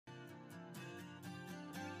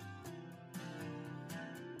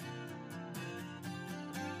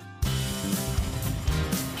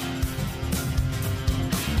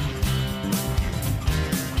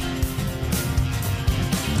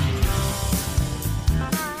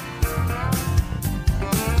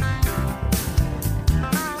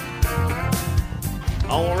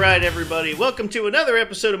right, everybody. Welcome to another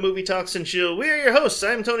episode of Movie Talks and Chill. We are your hosts.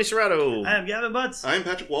 I'm Tony Serrato. I am Gavin Butts. I'm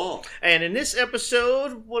Patrick Wall. And in this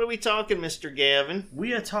episode, what are we talking, Mr. Gavin?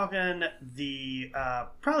 We are talking the,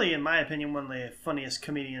 probably in my opinion, one of the funniest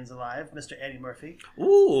comedians alive, Mr. Eddie Murphy.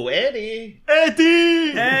 Ooh, Eddie.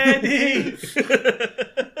 Eddie!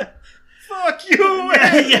 Fuck you,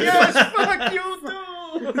 Eddie! Yes. Yes, fuck you,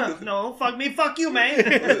 too! No, fuck me, fuck you,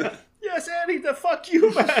 man. Yes, Eddie, the fuck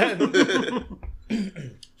you, man!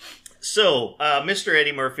 So, Mr.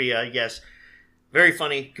 Eddie Murphy, yes, very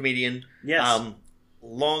funny comedian. Yes.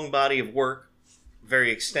 Long body of work, very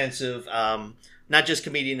extensive. Not just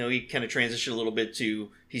comedian, though, he kind of transitioned a little bit to,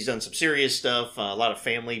 he's done some serious stuff, a lot of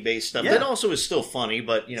family-based stuff. Yeah. That also is still funny,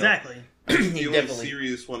 but, you know. Exactly. The only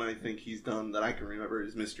serious one I think he's done that I can remember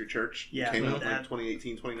is Mr. Church. Yeah. Came out in like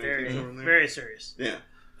 2018, 2019. Very, somewhere in there. very serious. Yeah.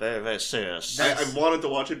 Very serious. I wanted to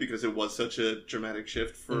watch it because it was such a dramatic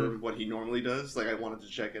shift for what he normally does. Like, I wanted to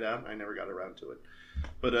check it out. I never got around to it.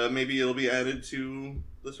 But maybe it'll be added to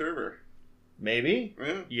the server. Maybe.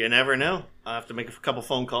 Yeah. You never know. I'll have to make a couple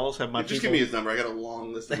phone calls, have my Just people... give me his number. I got a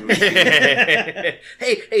long list of movies. hey,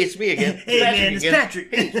 it's me again. Hey, man, it's Patrick.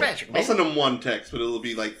 Hey, it's Patrick, I'll man. send him one text, but it'll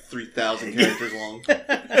be like 3,000 characters long.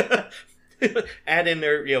 Add in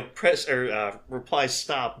their, press or reply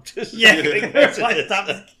stop. Yeah, reply stop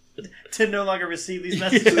to no longer receive these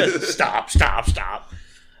messages. Stop.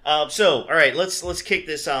 So, all right, let's kick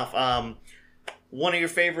this off. One of your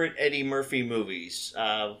favorite Eddie Murphy movies.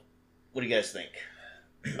 What do you guys think?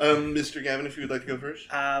 Mr. Gavin, if you would like to go first.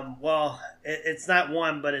 Well, it's not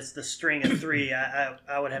one, but it's the string of three.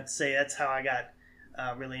 I would have to say that's how I got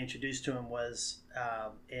really introduced to him was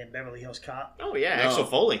in Beverly Hills Cop. Oh, yeah, Axel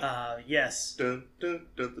Foley. Yes. Dun, dun,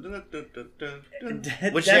 dun, dun, dun, dun, dun, dun,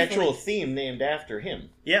 dun. Which is the actual theme named after him.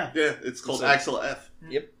 Yeah. Yeah, it's called Axel F.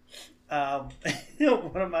 Yep.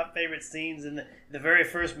 One of my favorite scenes in the very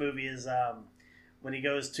first movie is when he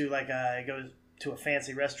goes to a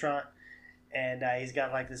fancy restaurant. And he's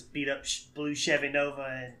got like this beat up blue Chevy Nova,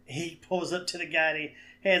 and he pulls up to the guy and he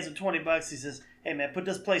hands him $20. He says, "Hey man, put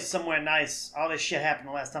this place somewhere nice. All this shit happened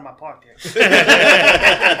the last time I parked here."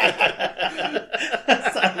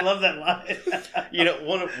 I love that line.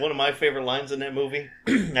 One of my favorite lines in that movie.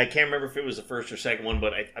 I can't remember if it was the first or second one,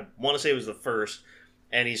 but I want to say it was the first.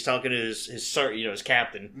 And he's talking to his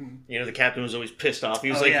captain. Mm-hmm. The captain was always pissed off.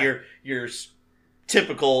 He was your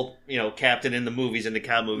typical, captain in the movies, in the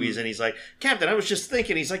cop movies, and he's like, "Captain, I was just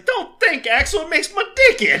thinking." He's like, "Don't think, Axel. It makes my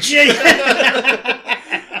dick itch."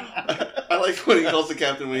 I like when he calls the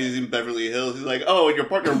captain when he's in Beverly Hills. He's like, "Oh, and your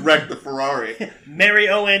partner wrecked the Ferrari."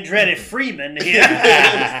 Mario Andretti Freeman. And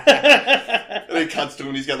it cuts to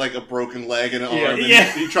him. He's got like a broken leg and an arm. And Yeah.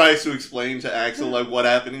 he tries to explain to Axel like what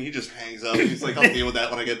happened, and he just hangs up. He's like, "I'll deal with that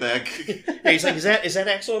when I get back." He's like, "Is that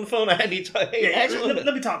Axel on the phone? I need to. Hey, Axel."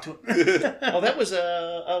 Let me talk to him. Oh, that was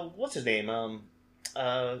what's his name?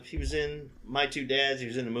 He was in My Two Dads. He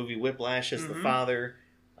was in the movie Whiplash as the father.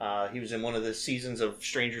 He was in one of the seasons of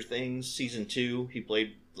Stranger Things, season 2. He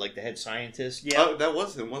played like the head scientist. Yeah. Oh, that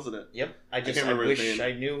was him, wasn't it? Yep. I can't remember his wish name.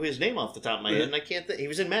 I knew his name off the top of my head, and I can't. He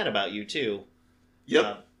was in Mad About You too.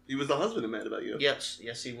 Yep. He was the husband of Mad About You. Yes,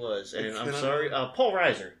 he was. And I'm Can I- sorry, Paul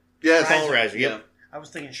Reiser. Yes. Paul Reiser. Yep. I was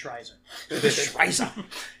thinking Schreiser. Reiser.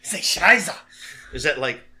 Say Schreiser. Is that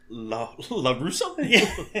like La Russo?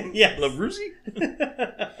 Yeah. La Rusi?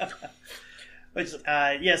 Which,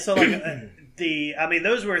 so like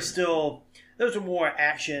those were more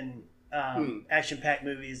action packed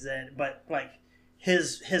movies but like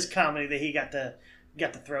his comedy that he got to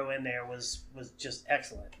throw in there was just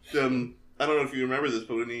excellent. I don't know if you remember this,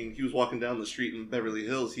 but when he was walking down the street in Beverly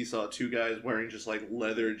Hills, he saw two guys wearing just like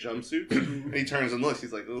leather jumpsuits. And he turns and looks.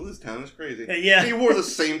 He's like, "Oh, this town is crazy." Yeah. And he wore the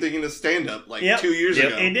same thing in his stand-up 2 years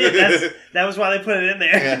ago. He did. That was why they put it in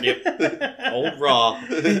there. Yep. Old Raw.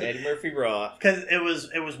 Eddie Murphy Raw. Because it was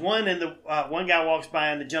one, and the one guy walks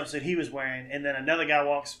by in the jumpsuit he was wearing, and then another guy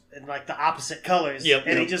walks in like the opposite colors. Yep.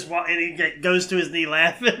 And he just goes to his knee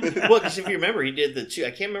laughing. Well, because if you remember, he did the two. I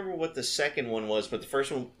can't remember what the second one was, but the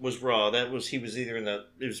first one was Raw. He was either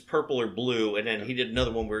it was purple or blue, and then he did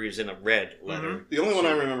another one where he was in a red leather. The only one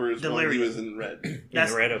I remember is when Delirium. he was in red.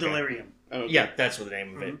 That's red, okay. Delirium. Oh, okay. Yeah, that's what the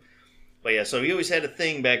name of it. But yeah, so he always had a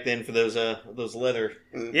thing back then for those leather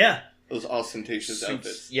Yeah. Those ostentatious suits.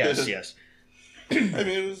 outfits. Yes. I mean,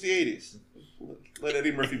 it was the 80s. Let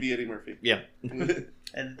Eddie Murphy be Eddie Murphy. Yeah. And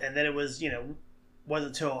then it was,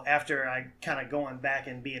 wasn't until after I kind of going back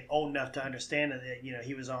and being old enough to understand that,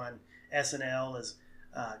 he was on SNL as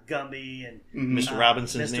Gumby and Mr.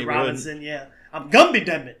 Robinson's Mr. neighborhood. Robinson, yeah. I'm Gumby,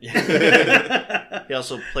 damn it. He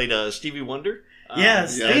also played Stevie Wonder Yeah,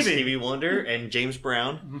 Stevie Wonder and James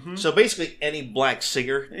Brown. Mm-hmm. So basically, any black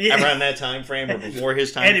singer around that time frame or before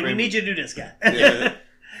his time Eddie, frame. we need you to do this guy. Yeah.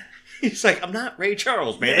 He's like, I'm not Ray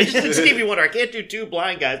Charles, man. I just did Stevie Wonder. I can't do two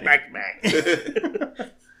blind guys back to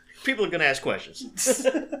back. People are going to ask questions.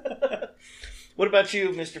 What about you,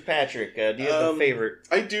 Mr. Patrick? Do you have a favorite?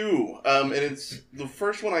 I do. And it's the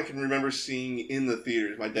first one I can remember seeing in the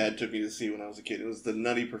theaters. My dad took me to see when I was a kid. It was The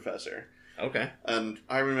Nutty Professor. Okay. And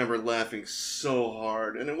I remember laughing so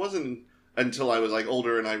hard. And it wasn't until I was like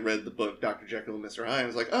older and I read the book Dr. Jekyll and Mr. Hyde. I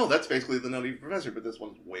was like, oh, that's basically The Nutty Professor, but this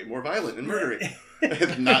one's way more violent and murdery.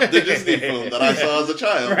 Not the Disney film that I saw as a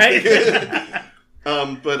child. Right?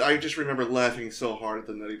 But I just remember laughing so hard at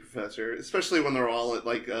The Nutty Professor, especially when they're all at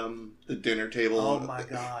like the dinner table. Oh my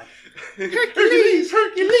god! Hercules!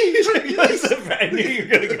 I knew you were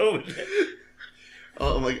going to go with that.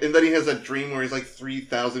 And then he has that dream where he's like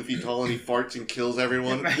 3,000 feet tall and he farts and kills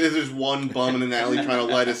everyone. There's one bum in an alley trying to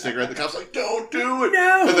light a cigarette. The cop's like, "Don't do it!"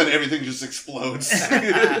 No! And then everything just explodes.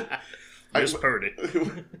 I just heard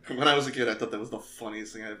it. When I was a kid, I thought that was the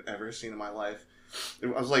funniest thing I've ever seen in my life. I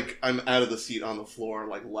was like, I'm out of the seat on the floor,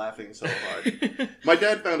 like laughing so hard. My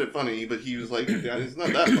dad found it funny, but he was like, "Dad, it's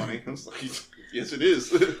not that funny." I was like, "Yes, it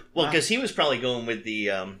is." Well, because he was probably going with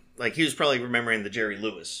the he was probably remembering the Jerry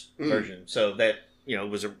Lewis version, so that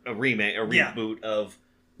was a remake, a reboot of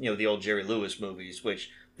the old Jerry Lewis movies. Which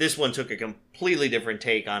this one took a completely different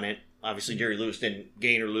take on it. Obviously, Jerry Lewis didn't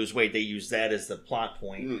gain or lose weight; they used that as the plot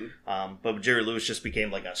point. But Jerry Lewis just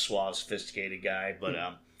became like a suave, sophisticated guy. But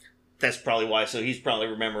that's probably why. So he's probably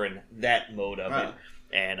remembering that mode of it.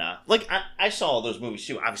 And I saw all those movies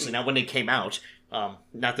too. Obviously, not when they came out.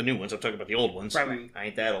 Not the new ones. I'm talking about the old ones. Right. I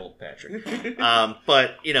ain't that old, Patrick.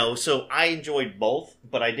 But so I enjoyed both,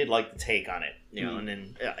 but I did like the take on it. And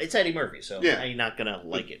then it's Eddie Murphy, so I'm not gonna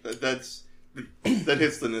like it. That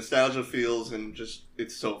hits the nostalgia feels, and just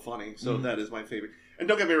it's so funny. So that is my favorite. And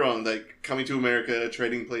don't get me wrong, like Coming to America,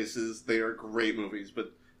 Trading Places, they are great movies,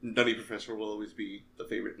 but Nutty Professor will always be the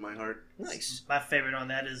favorite in my heart. Nice. My favorite on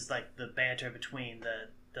that is like the banter between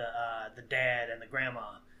the dad and the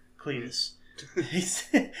grandma, Cletus.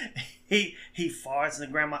 He farts and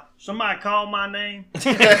the grandma, "Somebody call my name."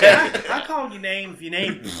 I call your name if your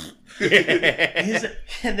name.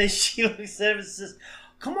 And then she looks at him and says,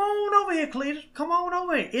 "Come on over here, Cletus. Come on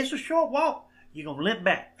over here. It's a short walk. You're gonna limp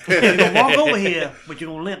back. You're gonna walk over here, but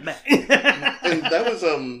you're gonna limp back." And that was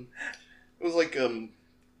it was like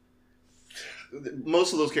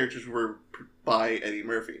most of those characters were by Eddie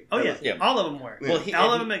Murphy. Oh yeah, all of them were. Yeah. Well,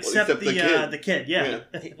 all of them except the kid. Yeah.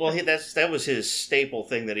 Well, that was his staple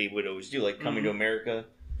thing that he would always do, like Coming to America.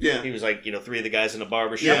 Yeah, he was like three of the guys in the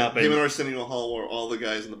barbershop. Him and Arsenio Hall were all the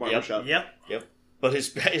guys in the barbershop. Yep. But his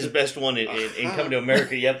best one in Coming to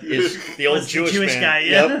America, is the old Jewish man. Guy.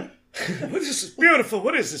 Yeah. Yep. This is beautiful.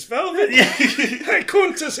 What is this, velvet? Hey,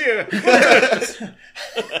 Kuntz is here. Where's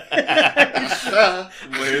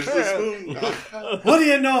the spoon? What do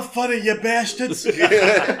you know, funny, you bastards?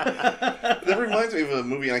 That reminds me of a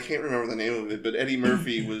movie, and I can't remember the name of it, but Eddie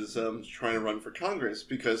Murphy was trying to run for Congress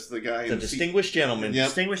because the guy... The Distinguished Gentleman. Yep.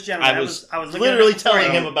 Distinguished Gentleman. I was looking literally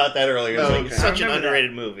telling him about that earlier. It's okay. it's such an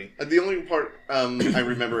underrated movie. The only part I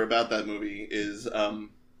remember about that movie is...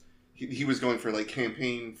 He was going for like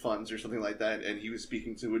campaign funds or something like that, and he was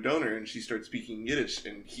speaking to a donor, and she started speaking Yiddish,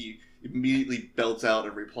 and he immediately belts out a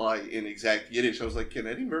reply in exact Yiddish. I was like, "Can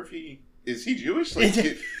Eddie Murphy? Is he Jewish? Like,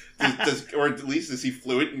 or at least is he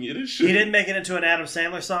fluent in Yiddish?" He didn't make it into an Adam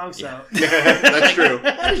Sandler song, so that's true.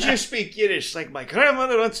 How did you speak Yiddish? Like my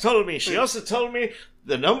grandmother once told me. She also told me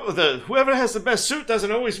whoever has the best suit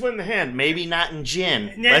doesn't always win the hand. Maybe not in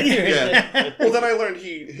gin. Yeah. Well, then I learned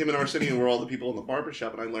him and Arsenio were all the people in the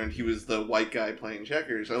barbershop, and I learned he was the white guy playing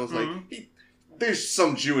checkers. I was like, there's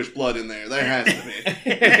some Jewish blood in there. There has to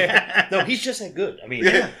be. No, he's just that good. I mean,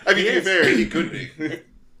 to be fair, he could be.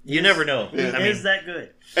 You never know. Yeah. Is that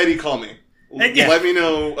good? Eddie, call me. Yeah. Let me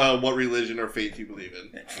know what religion or faith you believe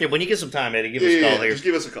in. Yeah, when you get some time, Eddie, give us a call here. Just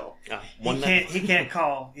give us a call. He can't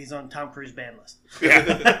call. He's on Tom Cruise ban list.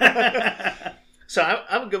 Yeah. So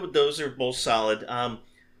I would go with those. They're both solid. I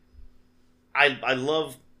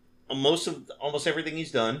love almost everything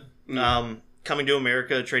he's done. Coming to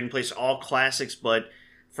America, Trading Places, all classics. But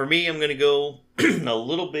for me, I'm going to go a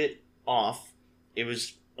little bit off. It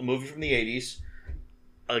was a movie from the 80s.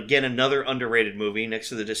 Again, another underrated movie next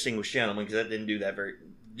to The Distinguished Gentleman, because that didn't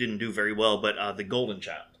do very well. But The Golden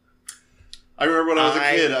Child. I remember when I was a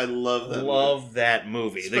kid, I loved that movie. Love that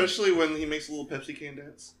movie. Especially when he makes a little Pepsi can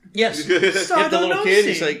dance. Yes. You have the little kid,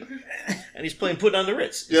 he's like, and he's putting on the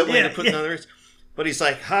Ritz. He's putting on the Ritz. But he's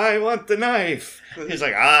like, "I want the knife." He's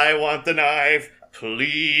like, "I want the knife.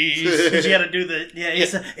 please. You got to do the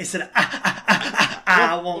It's an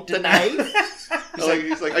I want the knife.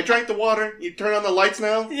 He's like, I drank the water. You turn on the lights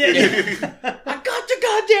now. Yeah. I got the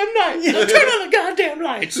goddamn knife. Now turn on the goddamn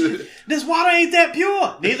lights. This water ain't that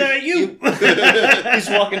pure. Neither are you. He's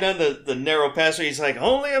walking down the narrow passage. He's like,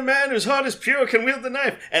 only a man whose heart is pure can wield the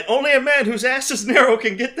knife, and only a man whose ass is narrow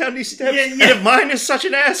can get down these steps. Yeah. And if mine is such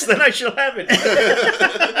an ass, then I shall have it.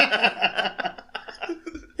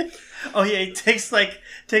 Oh yeah, he takes like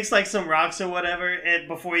some rocks or whatever, and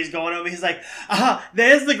before he's going over, he's like,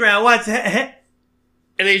 there's the ground. What's that?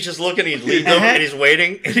 And he's just looking. He leans over and he's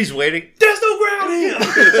waiting. And he's waiting. There's no ground here.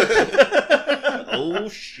 Oh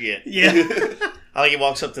shit! Yeah. I like he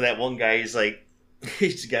walks up to that one guy. He's like,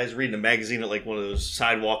 this guy's reading a magazine at like one of those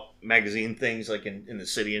sidewalk magazine things, like in the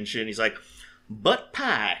city and shit. And he's like, butt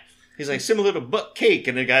pie. He's like, similar to butt cake.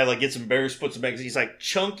 And the guy like gets embarrassed, puts the magazine. He's like,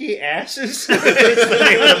 chunky asses. It's the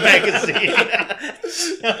name of the magazine.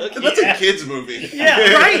 That's a kid's movie.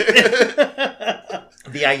 Yeah, right.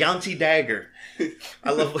 The Ayanti dagger.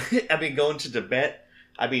 I love. I mean, going to Tibet.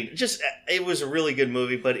 I mean, just it was a really good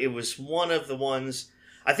movie, but it was one of the ones.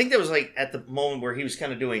 I think that was like at the moment where he was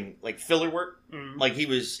kind of doing like filler work. Mm. Like it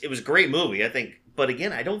was a great movie, I think. But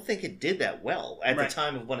again, I don't think it did that well at the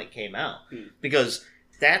time of when it came out, because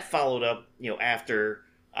that followed up, after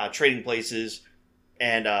Trading Places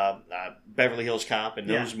and Beverly Hills Cop and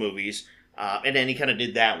those movies, and then he kind of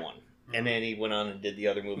did that one, and then he went on and did the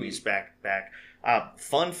other movies back.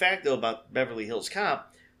 Fun fact though about Beverly Hills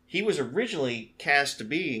Cop, he was originally cast to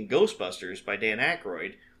be in Ghostbusters by Dan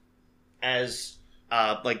Aykroyd as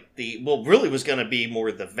really was going to be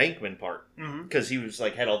more the Venkman part, because he was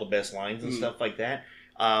like had all the best lines and stuff like that.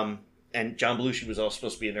 And John Belushi was also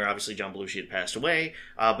supposed to be in there. Obviously, John Belushi had passed away,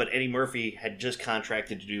 but Eddie Murphy had just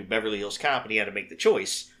contracted to do Beverly Hills Cop, and he had to make the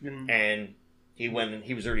choice. And he went and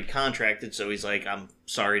he was already contracted, so he's like, "I'm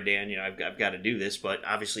sorry, Dan. I've got to do this." But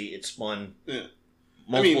obviously, it spun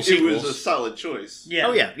multiple sequels. It was a solid choice. Yeah.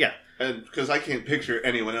 Oh yeah. And because I can't picture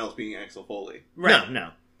anyone else being Axel Foley. Right. No.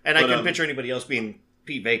 And I couldn't picture anybody else being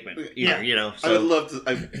Pete Venkman either. So. I would love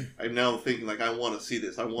to. I'm now thinking like I want to see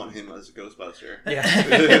this. I want him as a Ghostbuster. Yeah.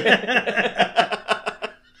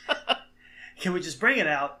 Can we just bring it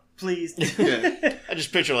out, please? Yeah. I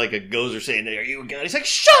just picture like a Gozer saying, "Are you a god?" He's like,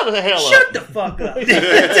 "Shut the hell up! Shut the fuck up!"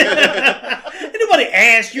 Nobody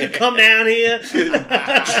asked you to come down here,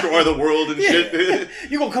 destroy the world and shit.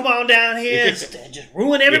 You gonna come on down here and just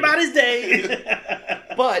ruin everybody's day.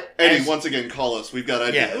 But Eddie, once again, call us. We've got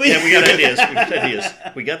ideas. Yeah, we got ideas.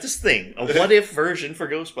 We got this thing, a what if version for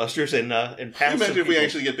Ghostbusters, and Can you imagine if we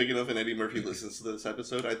actually get big enough and Eddie Murphy listens to this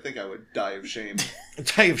episode? I think I would die of shame.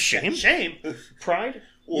 Die of shame? Shame? Pride?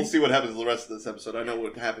 We'll see what happens the rest of this episode. I know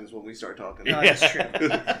what happens when we start talking. No, that's true.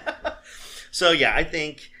 So yeah, I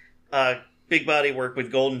think big body work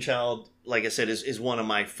with Golden Child, like I said, is one of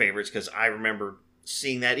my favorites, because I remember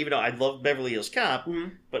seeing that, even though I loved Beverly Hills Cop,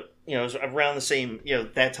 but it was around the same,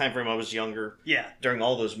 that time frame. I was younger, during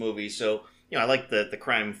all those movies, so I liked the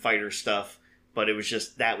crime fighter stuff, but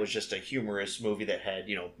that was just a humorous movie that had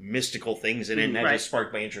mystical things in it, and that just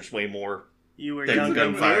sparked my interest way more. You were younger.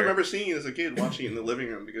 younger. I remember seeing it as a kid, watching it in the living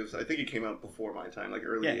room, because I think it came out before my time, like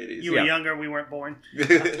early 80s. You were younger, we weren't born.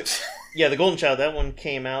 Yeah, the Golden Child, that one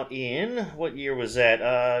came out in, what year was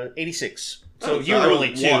that? 86. So you were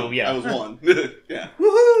only 2, I was 1. Yeah.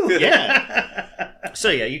 Woohoo! Yeah. So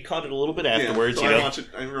yeah, you caught it a little bit afterwards. So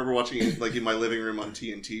I remember watching it like in my living room on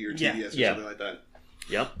TNT or TBS or something like that.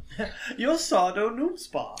 Yep. Your Sardo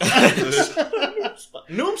Noomspa.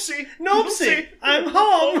 Noomsy, I'm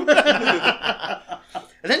home.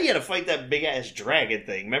 And then he had to fight that big ass dragon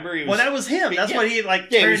thing. Remember, he was, well, that was him. That's what he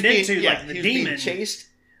turned into, the he demon. Was being chased.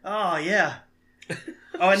 Oh yeah.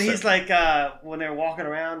 Oh, and he's like when they're walking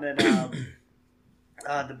around and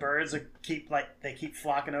the birds keep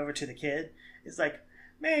flocking over to the kid. It's like,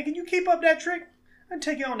 man, can you keep up that trick? I'll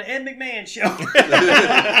take you on the Ed McMahon show.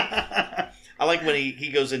 I like when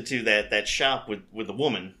he goes into that shop with the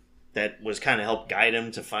woman that was kind of helped guide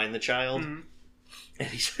him to find the child. Mm-hmm. And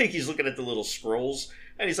he's looking at the little scrolls.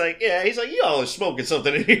 And he's like, you always smoking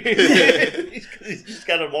something in here. he's just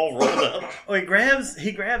got them all rolled up. Oh, he grabs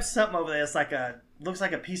something over there. It's like looks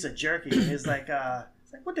like a piece of jerky. And he's like,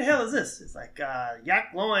 what the hell is this? It's like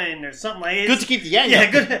yak loin or something like that. Good to keep the yang up.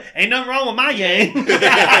 Yeah, good. Ain't nothing wrong with my yang. Good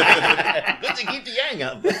to keep the yang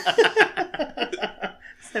up.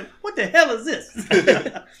 What the hell is this?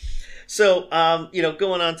 So,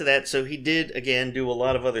 going on to that, so he did, again, do a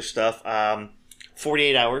lot of other stuff.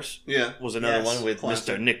 48 Hours was another one with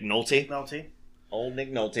Mr. Nick Nolte. Old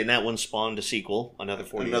Nick Nolte. And that one spawned a sequel, another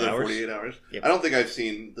 48 Hours. Yep. I don't think I've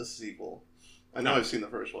seen the sequel. I know I've seen the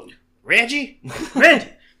first one. Reggie? Randy.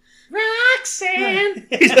 Roxanne!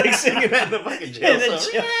 He's like singing that in the fucking jail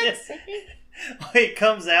cell. He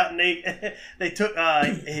comes out and they took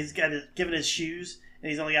he's got given his shoes and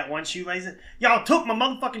he's only got one shoelace. Y'all took my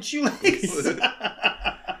motherfucking shoelace.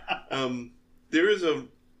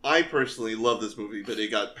 I personally love this movie, but it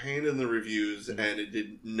got panned in the reviews and it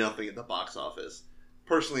did nothing at the box office.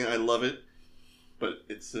 Personally, I love it, but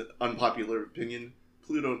it's an unpopular opinion.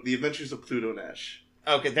 The Adventures of Pluto Nash.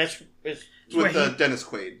 Okay, it's with Dennis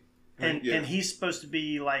Quaid. And he's supposed to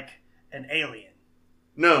be like an alien.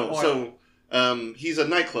 No, he's a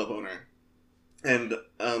nightclub owner. And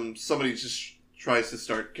somebody just tries to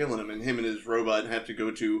start killing him, and him and his robot have to go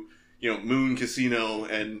to, Moon Casino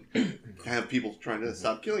and have people trying to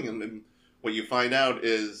stop killing him. And what you find out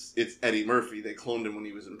is it's Eddie Murphy. They cloned him when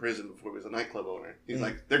he was in prison before he was a nightclub owner. He's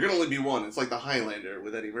like, there can only be one. It's like the Highlander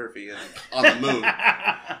with Eddie Murphy and on the moon.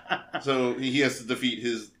 So he has to defeat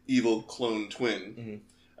his evil clone twin.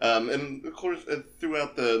 Mm-hmm. And of course,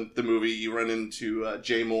 throughout the movie, you run into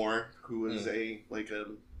Jay Moore, who was a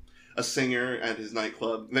singer at his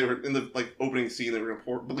nightclub. They were in the opening scene. They were gonna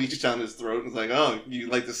pour bleach down his throat. And it's like, oh, you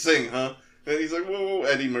like to sing, huh? And he's like, whoa.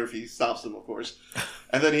 Eddie Murphy stops him, of course.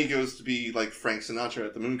 And then he goes to be like Frank Sinatra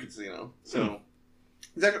at the Moon Casino. So,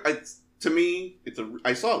 to me,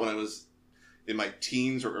 I saw it when I was in my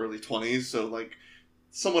teens or early 20s. So,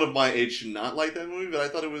 someone of my age should not like that movie, but I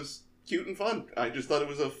thought it was cute and fun. I just thought it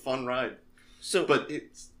was a fun ride. But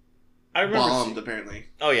it's bombed, apparently.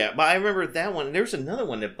 Oh, yeah. But I remember that one. And there was another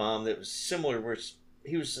one that bombed that was similar, where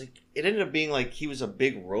he was it ended up being like he was a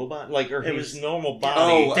big robot, or he was normal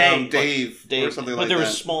body. Oh, Dave, or something like that. But there were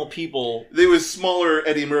small people. There was smaller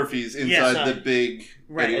Eddie Murphys inside the big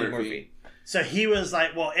Eddie Murphy. So he was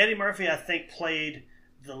Eddie Murphy, I think, played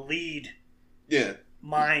the lead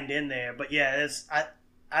mind in there. But yeah,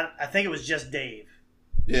 I think it was just Dave.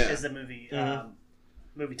 Yeah, is the movie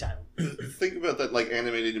movie title. Think about that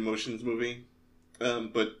animated emotions movie,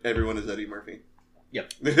 but everyone is Eddie Murphy.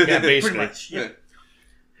 Yep. Yeah, basically. Pretty much. Yeah.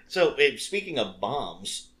 So, speaking of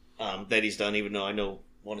bombs that he's done, even though I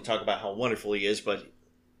want to talk about how wonderful he is, but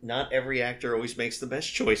not every actor always makes the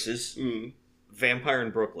best choices. Mm. Vampire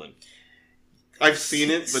in Brooklyn. I've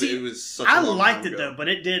seen it, but it was such a long time ago. I liked it, though, but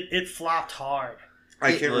it flopped hard.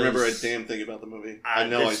 I can't remember a damn thing about the movie. I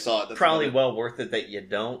know I saw it. That's probably well worth it that you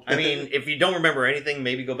don't. I mean, if you don't remember anything,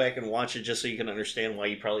 maybe go back and watch it just so you can understand why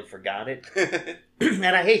you probably forgot it. And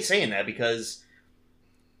I hate saying that because,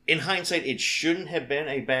 in hindsight, it shouldn't have been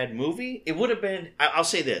a bad movie. It would have been, I'll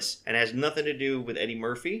say this, and it has nothing to do with Eddie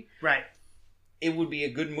Murphy. Right. It would be a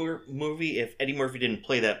good movie if Eddie Murphy didn't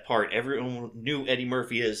play that part. Everyone knew Eddie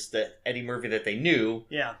Murphy is the Eddie Murphy that they knew.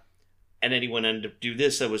 Yeah. And then he went on to do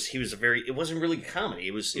this. It wasn't really a comedy.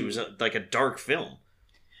 It was like a dark film.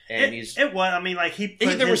 And it was. I mean,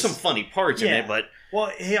 there were some funny parts in it, but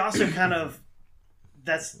he also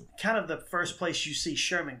that's kind of the first place you see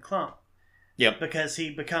Sherman Klump. Yep. Because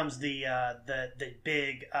he becomes the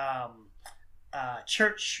big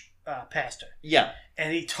church pastor. Yeah.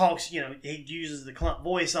 And he talks. He uses the Klump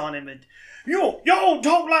voice on him, and y'all don't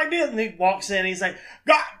talk like this. And he walks in, and he's like,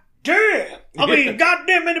 God damn! I mean,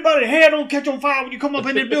 goddamn, anybody hair don't catch on fire when you come up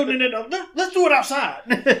in the building. And let's do it outside.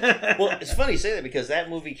 Well, it's funny you say that because that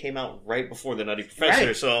movie came out right before The Nutty Professor,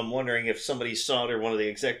 right. So I'm wondering if somebody saw it or one of the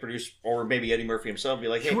exec producers, or maybe Eddie Murphy himself, be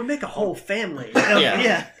like, "Hey, we make a whole family."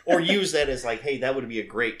 Yeah. Or use that as hey, that would be a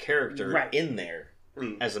great character in there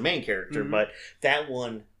as the main character, but that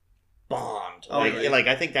one bombed.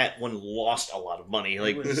 I think that one lost a lot of money.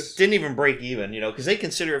 Didn't even break even. Because they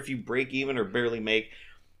consider if you break even or barely make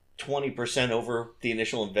 20% over the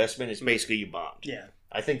initial investment, it's basically you bombed. Yeah.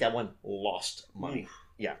 I think that one lost money.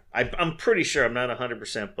 Yeah. I'm pretty sure. I'm not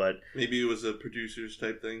 100%, but maybe it was a producer's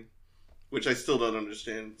type thing, which I still don't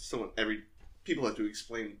understand. People have to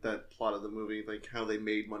explain that plot of the movie, how they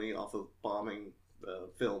made money off of bombing the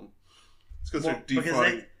film. It's because they're defrauding.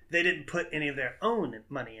 Because they didn't put any of their own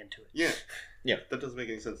money into it. Yeah. Yeah. That doesn't make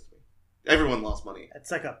any sense to me. Everyone lost money.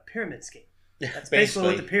 It's like a pyramid scheme. That's basically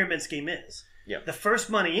what the pyramid scheme is. Yeah. The first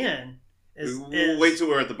money in is... Wait till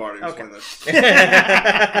we're at the bar to explain this.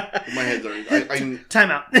 My head's already...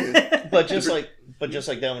 Time out. But just like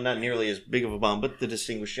that one, not nearly as big of a bomb, but The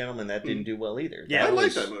Distinguished Gentleman, that didn't do well either. Yeah, I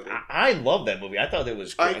like that movie. I love that movie. I thought it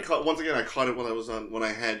was great. I caught it when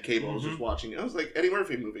I had cable. I was just watching it. I was like, Eddie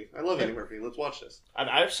Murphy movie. I love Eddie Murphy. Let's watch this.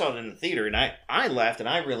 I saw it in the theater, and I laughed, and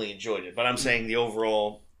I really enjoyed it. But I'm saying the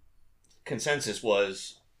overall consensus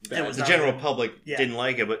was the general public didn't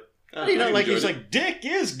like it, but he's like, Dick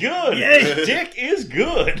is good. Yeah. Dick is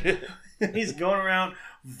good. He's going around,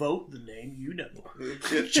 vote the name you know.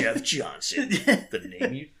 Jeff Johnson. The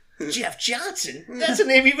name you... Jeff Johnson? That's a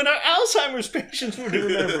name even our Alzheimer's patients would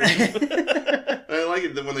remember. I like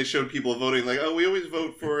it that when they showed people voting, like, oh, we always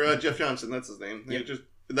vote for Jeff Johnson. That's his name. Yep.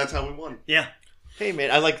 That's how we won. Yeah. Hey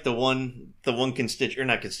man, I like the one constituent, or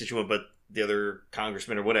not constituent, but the other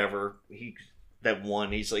congressman or whatever.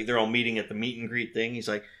 He's like, they're all meeting at the meet and greet thing. He's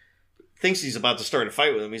like, thinks he's about to start a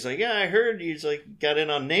fight with him. He's like, yeah, I heard he's like got in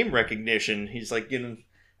on name recognition. He's like getting.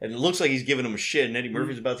 And it looks like he's giving him a shit, and Eddie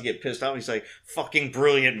Murphy's about to get pissed off. He's like, fucking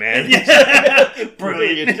brilliant, man. Yeah.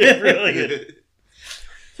 Brilliant.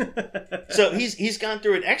 So he's gone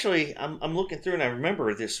through it. Actually, I'm looking through, and I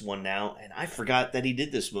remember this one now, and I forgot that he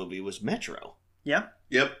did this movie. It was Metro. Yeah.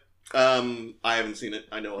 Yep. I haven't seen it.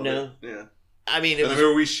 I know of it. Yeah. I mean, I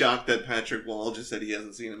remember we shocked that Patrick Wall just said he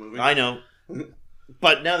hasn't seen a movie. I know.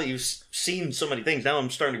 But now that you've seen so many things, now I'm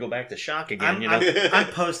starting to go back to shock again. I'm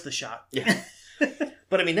post the shock. Yeah.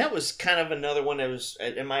 But I mean, that was kind of another one that was,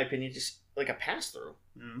 in my opinion, just like a pass through.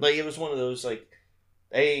 Mm. Like it was one of those like,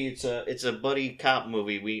 hey, it's a buddy cop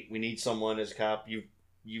movie. We need someone as a cop.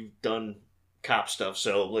 You've done cop stuff,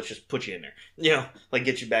 so let's just put you in there. Like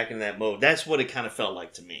get you back in that mode. That's what it kind of felt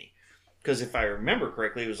like to me. Because if I remember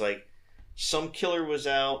correctly, it was like some killer was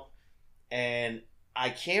out, and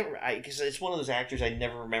because it's one of those actors I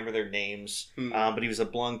never remember their names. But he was a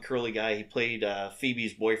blonde curly guy. He played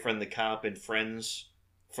Phoebe's boyfriend, the cop, in Friends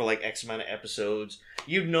for like X amount of episodes.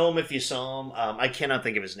 You'd know him if you saw him. I cannot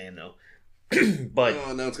think of his name though.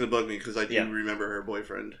 But now it's gonna bug me because I do remember her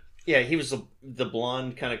boyfriend. Yeah, he was the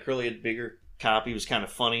blonde, kind of curly, bigger cop. He was kind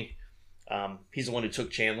of funny. He's the one who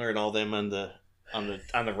took Chandler and all them on the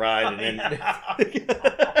ride, and then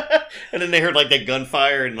and then they heard like that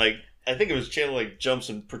gunfire, and like I think it was Chandler like jumps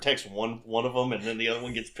and protects one of them, and then the other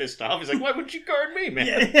one gets pissed off. He's like, "Why wouldn't you guard me,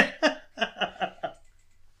 man?" Yeah.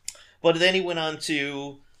 But then he went on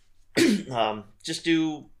to just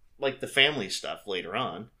do like the family stuff later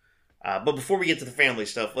on. But before we get to the family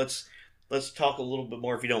stuff, let's talk a little bit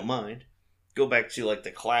more, if you don't mind. Go back to like the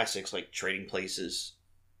classics, like Trading Places,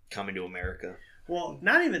 Coming to America. Well,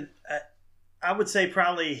 not even. I would say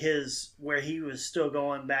probably where he was still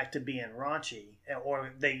going back to being raunchy,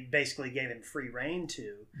 or they basically gave him free reign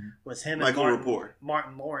to, was him Michael and Rapport.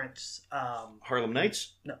 Martin Lawrence. Harlem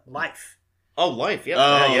Nights? No, Life. Oh, Life, yeah.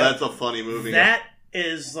 Oh, that's a funny movie. That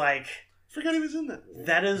is like... I forgot he was in that.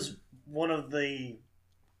 That is one of the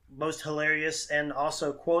most hilarious and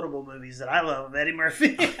also quotable movies that I love of Eddie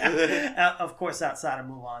Murphy. Of course, outside of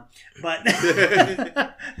Mulan. But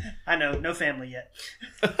I know, no family yet.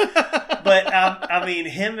 But I mean,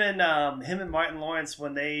 him and Martin Lawrence,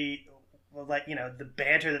 when they like, the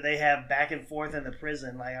banter that they have back and forth in the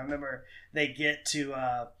prison. Like I remember they get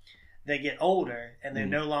older and they're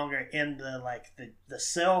no longer in the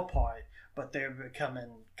cell part, but they're becoming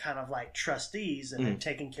kind of like trustees and they're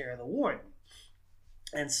taking care of the warden.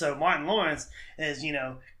 And so Martin Lawrence is,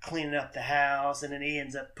 cleaning up the house, and then he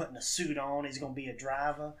ends up putting a suit on. He's going to be a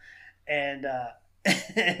driver. And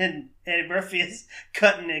Eddie Murphy is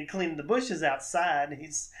cutting and cleaning the bushes outside.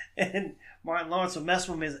 And Martin Lawrence will mess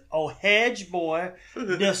with him. He's, "Oh, hedge boy,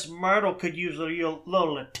 this Myrtle could use a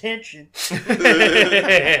little attention." So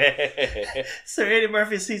Eddie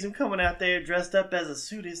Murphy sees him coming out there dressed up as a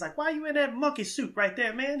suit. He's like, "Why you in that monkey suit right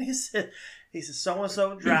there, man?" He said,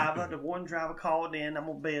 "So-and-so driver, the one driver called in. I'm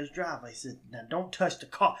going to be his driver." He said, "Now don't touch the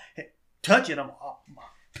car. Touch it, I'm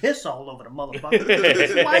piss all over the motherfucker." He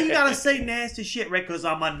said, "Why you got to say nasty shit, right? Because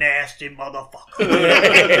I'm a nasty motherfucker."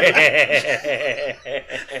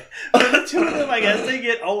 But the two of them, I guess, they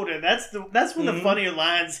get older. That's when the funnier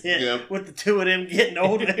lines hit, with the two of them getting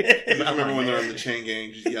older. I remember when they're on the chain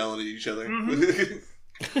gang just yelling at each other.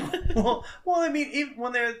 Well, I mean, even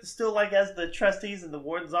when they're still like as the trustees in the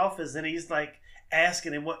warden's office, and he's like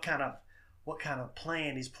asking him what kind of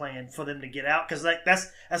plan he's playing for them to get out, because like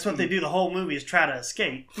that's what they do the whole movie is try to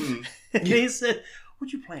escape. And he said,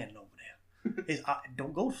 "What you planning over there?" He's,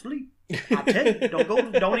 "Don't go to sleep. I tell you,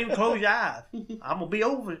 don't even close your eyes. I'm gonna be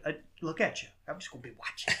over. Look at you. I'm just gonna be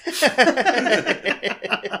watching."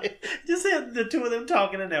 Just the two of them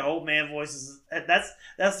talking in their old man voices. That's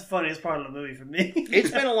the funniest part of the movie for me.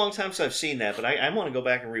 It's been a long time since I've seen that, but I want to go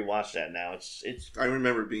back and rewatch that now. It's. I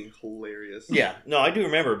remember it being hilarious. Yeah, no, I do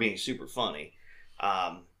remember it being super funny.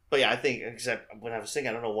 But yeah, I think except when I was thinking,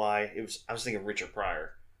 I don't know why I was thinking Richard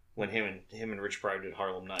Pryor. When him and Rich Pryor did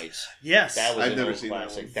Harlem Nights. Yes. That was I've an never old seen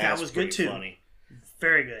classic. that was good too. Funny.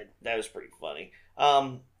 Very good. That was pretty funny.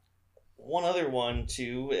 One other one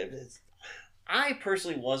too. I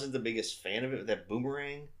personally wasn't the biggest fan of it. That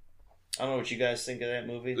Boomerang. I don't know what you guys think of that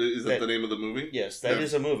movie. Is that the name of the movie? Yes, that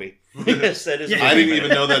is a movie. Yes, that is. Yeah. A movie. I didn't even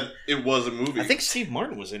know that it was a movie. I think Steve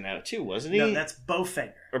Martin was in that too, wasn't he? No, that's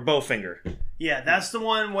Bowfinger. Or Bowfinger. Yeah, that's the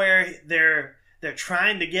one where they're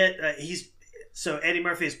trying to get so Eddie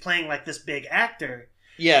Murphy is playing like this big actor,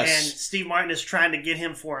 Yes. and Steve Martin is trying to get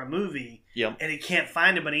him for a movie, Yep. and he can't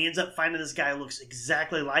find him, but he ends up finding this guy who looks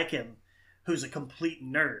exactly like him, who's a complete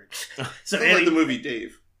nerd. So Sounds like Eddie, the movie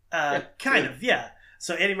Dave. kind of, yeah.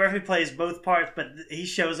 So Eddie Murphy plays both parts, but he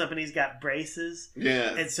shows up and he's got braces.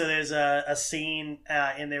 Yeah. And so there's a scene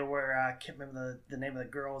in there where I can't remember the name of the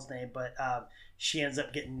girl's name, but she ends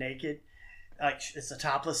up getting naked. Like it's a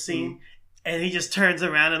topless scene. And he just turns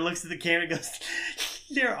around and looks at the camera and goes,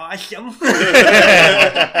 "You're awesome."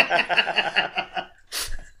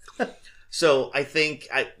 So I think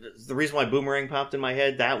the reason why Boomerang popped in my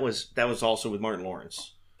head that was also with Martin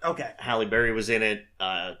Lawrence. Okay. Halle Berry was in it.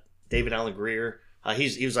 David Alan Grier.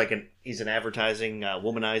 He's an advertising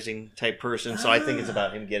womanizing type person. So I think it's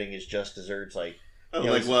about him getting his just desserts. Like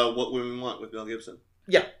What Women Want with Mel Gibson.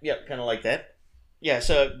 yeah, kind of like that. Yeah.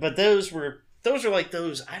 So but those are like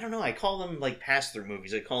those. I don't know. I call them like pass through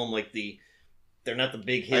movies. I call them like they're not the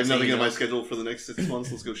big hits. I have nothing that, on my schedule for the next 6 months.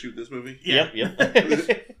 Let's go shoot this movie. Yeah.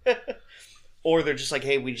 Yep. Or they're just like,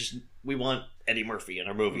 hey, we want Eddie Murphy in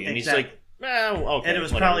our movie, and Exactly. he's like, oh, okay. And it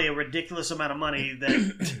was whatever. probably a ridiculous amount of money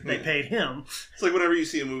that they paid him. It's like whenever you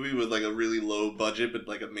see a movie with like a really low budget but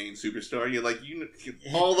like a main superstar, you're like,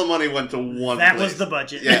 all the money went to one. That place. was the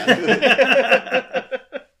budget. Yeah.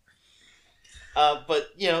 But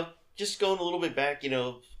just going a little bit back,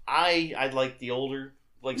 I like the older,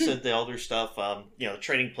 like I said, the older stuff.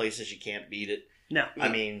 Trading Places, you can't beat it. No. I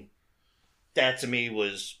mean, that to me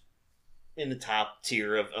was in the top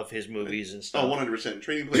tier of his movies and stuff. Oh, 100%.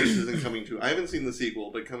 Trading Places isn't coming to... I haven't seen the sequel,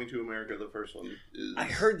 but Coming to America, the first one, is... I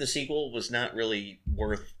heard the sequel was not really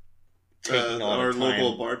worth taking on our time.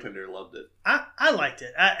 local bartender loved it. I liked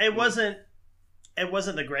it. It wasn't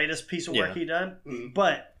the greatest piece of work Yeah. he done, Mhm.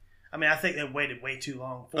 but I mean, I think they waited way too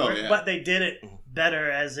long for Oh, it. yeah. But they did it better,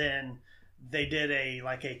 as in they did a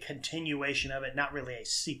continuation of it, not really a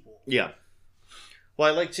sequel. Yeah. Well,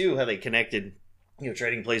 I like too how they connected,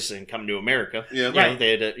 Trading Places and Coming to America. Yeah, Right.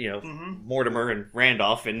 They had, Mm-hmm. Mortimer and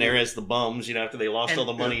Randolph in there as the bums, after they lost And- all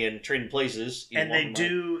the money in Trading Places. And they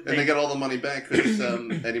do. And they got all the money back because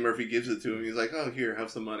Eddie Murphy gives it to him. He's like, oh, here,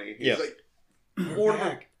 have some money. He's Yeah. like,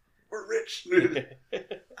 Mortimer, we're rich.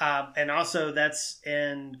 And also, that's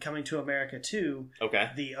in Coming to America too. Okay.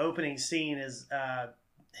 The opening scene is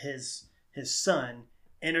his son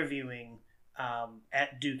interviewing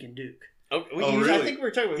at Duke and Duke. Oh, Oh, really? I think we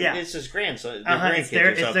were talking about Yeah. it's his grandson. Their grandkids It's or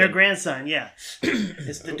their something. grandson. Yeah,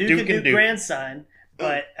 it's the Duke, and Duke grandson.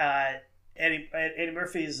 But Eddie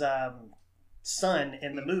Murphy's son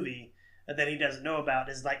in the movie that he doesn't know about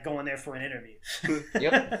is like going there for an interview.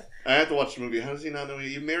 Yep. I have to watch the movie. How does he not know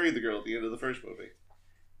he married the girl at the end of the first movie?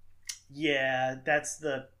 Yeah, that's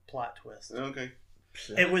the plot twist. Okay.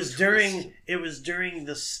 It was during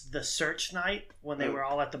the search night when they were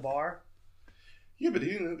all at the bar. Yeah, but he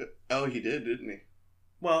didn't know. Oh, he did, didn't he?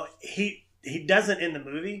 Well, he doesn't in the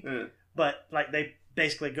movie, Yeah. but like they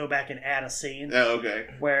basically go back and add a scene Oh, okay.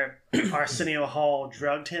 where Arsenio Hall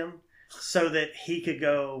drugged him so that he could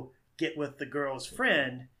go get with the girl's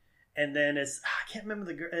friend, and then I can't remember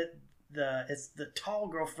the girl. It's the tall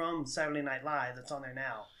girl from Saturday Night Live that's on there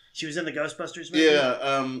now. She was in the Ghostbusters movie.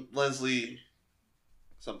 Yeah, Leslie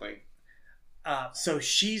something. So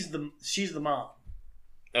she's the mom,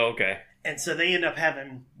 Oh, okay. and so they end up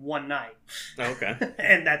having one night, Okay.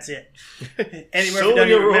 and that's it. Eddie Murphy So doesn't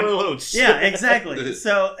your even remember. Royal Oats. Yeah, exactly.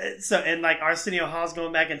 So and like Arsenio Hall's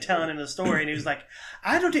going back and telling him the story, and he was like,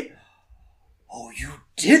 "I don't think." Oh, you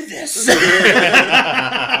did this!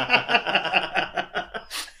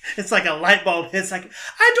 It's like a light bulb. It's like,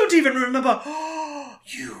 I don't even remember. Oh,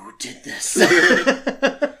 you did this.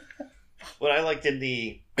 What I liked in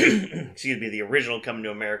the the original Coming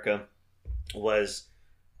to America was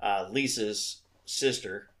Lisa's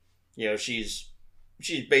sister. She's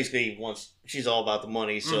basically she's all about the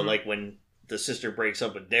money. So Mhm. like when the sister breaks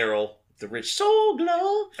up with Daryl, the rich soul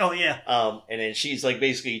glow. Oh yeah. And then she's like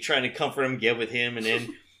basically trying to comfort him, get with him, and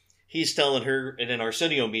then he's telling her, and then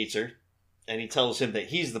Arsenio meets her, and he tells him that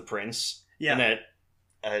he's the prince, Yeah. and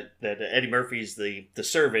that Eddie Murphy's the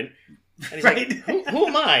servant. And he's Right. like, who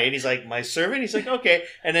am I? And he's like, my servant? He's like, okay.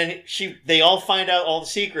 And then they all find out all the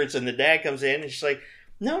secrets, and the dad comes in, and she's like,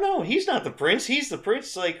 no, he's not the prince. He's the prince.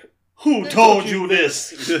 It's like, Who told you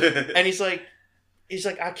this? and he's like,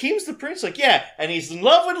 Akeem's the prince? Like, yeah. And he's in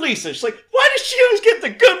love with Lisa. She's like, why does she always get the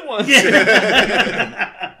good ones?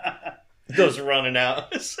 Yeah. Goes running out.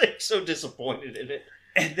 It's like so disappointed in it.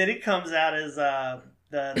 And then he comes out as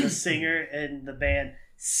the singer in the band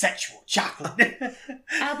Sexual Chocolate.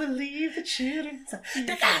 I believe the children.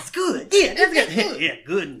 That guy's good. Yeah, that's good. Yeah,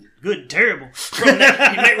 good and terrible. From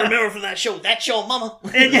that, you may remember from that show, That's Your Mama.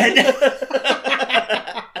 I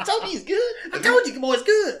told you he's good. I told you, boy, it's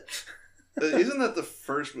good. Isn't that the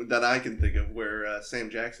first that I can think of where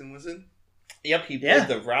Sam Jackson was in? Yep, he played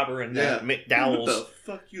the robber in McDowell's. What the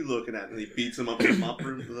fuck you looking at? And he beats him up with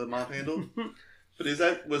the mop handle. But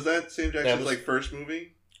was that Sam Jackson's like first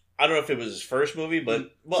movie? I don't know if it was his first movie, but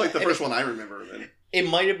it's like the first one I remember. Then it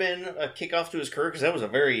might have been a kickoff to his career because that was a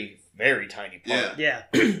very, very tiny part. Yeah.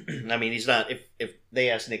 I mean, he's not. If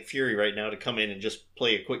they asked Nick Fury right now to come in and just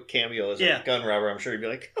play a quick cameo as a gun robber, I'm sure he'd be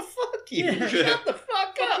like, oh, "Fuck you! Yeah. Shut the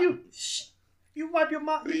fuck up! You wipe your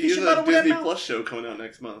mouth. He has a Disney Plus show coming out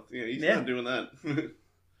next month. Yeah, he's not doing that.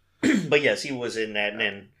 But yes, he was in that. And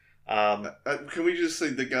then, can we just say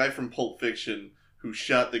the guy from Pulp Fiction who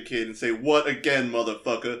shot the kid and say, "What again,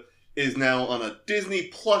 motherfucker?" is now on a Disney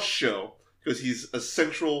Plus show because he's a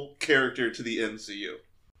central character to the MCU.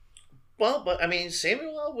 Well, but I mean,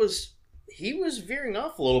 Samuel was veering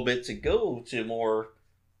off a little bit to go to more,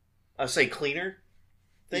 I'd say, cleaner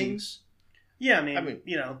things. Yeah, I mean,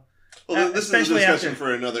 you know. Well, this is a discussion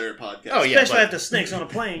for another podcast. Oh, yeah, especially after Snakes on a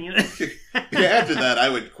Plane, you know. Yeah, after that, I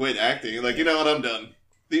would quit acting. Like, you know what, I'm done.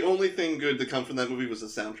 The only thing good to come from that movie was the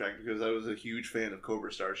soundtrack, because I was a huge fan of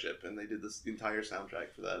Cobra Starship, and they did this entire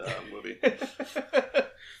soundtrack for that movie.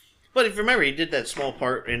 But if you remember, he did that small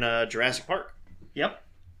part in Jurassic Park. Yep.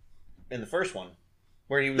 In the first one.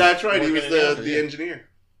 Where he was. That's right, he was the engineer.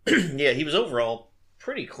 Yeah, he was overall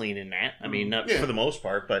pretty clean in that. I mean, not for the most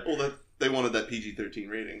part, but... Well, they wanted that PG-13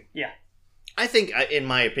 rating. Yeah. I think, in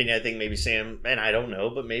my opinion, I think maybe Sam, and I don't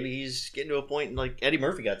know, but maybe he's getting to a point, like Eddie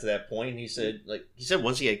Murphy got to that point, and he said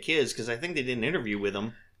once he had kids, because I think they did an interview with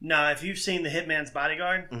him. No, if you've seen The Hitman's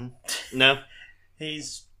Bodyguard, no,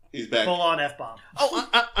 he's back. Full on F-bomb. Oh,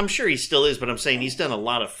 I'm sure he still is, but I'm saying he's done a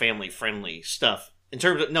lot of family-friendly stuff. In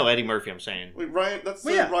terms of, no, Eddie Murphy, I'm saying. Wait, Ryan, that's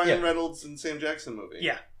the Ryan Reynolds and Sam Jackson movie.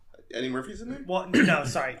 Yeah. Eddie Murphy's in there? Well, no,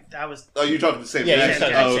 sorry. Oh, you're talking the same Jackson.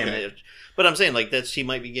 Yeah, okay. But I'm saying, like, he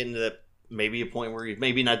might be getting to that, maybe a point where he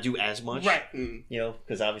maybe not do as much. Right. You know,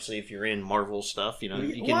 because obviously if you're in Marvel stuff, you know,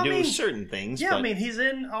 you can do certain things. Yeah, but... I mean, he's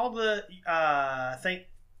in all the, I think,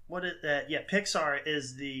 Pixar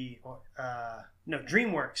is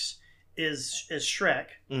DreamWorks is Shrek.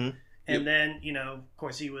 Mm-hmm. And then, you know, of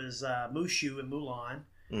course, he was Mushu in Mulan.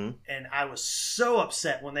 Mm-hmm. And I was so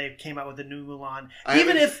upset when they came out with the new Mulan.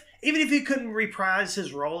 Even if he couldn't reprise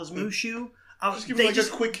his role as Mushu, just give him a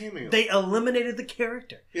quick cameo. They eliminated the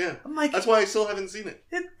character. Yeah, I'm like, that's why I still haven't seen it.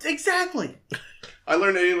 Exactly. I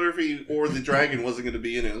learned Eddie Murphy or the dragon wasn't going to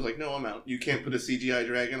be in it. I was like, no, I'm out. You can't put a CGI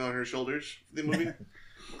dragon on her shoulders for the movie.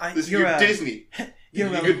 You're Disney. You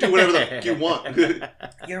can do whatever the fuck you want.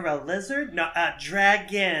 You're a lizard? No, a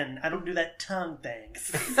dragon. I don't do that tongue thing.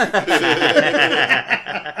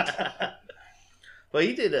 Well,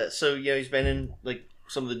 he did. So yeah, he's been in like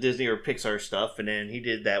some of the Disney or Pixar stuff, and then he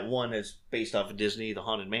did that one that's based off of Disney, The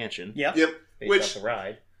Haunted Mansion. Yep. Based off the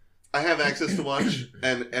ride. I have access to watch,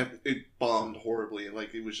 and it bombed horribly.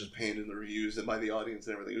 Like, it was just panned in the reviews and by the audience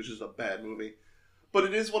and everything. It was just a bad movie. But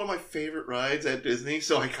it is one of my favorite rides at Disney,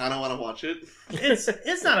 so I kind of want to watch it.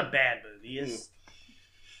 It's not a bad movie.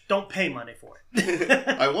 Don't pay money for it.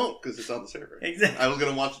 I won't, because it's on the server. Exactly. I was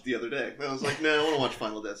going to watch it the other day. I was like, no, I want to watch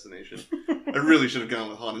Final Destination. I really should have gone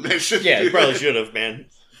with Haunted Mansion. Yeah, you probably should have, man.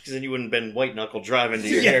 Because then you wouldn't have been white-knuckle driving to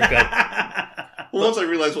your haircut. Well, once I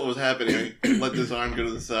realized what was happening, I let this arm go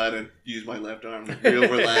to the side and use my left arm real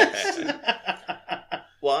relaxed.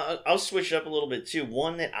 Well, I'll switch it up a little bit, too.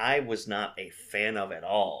 One that I was not a fan of at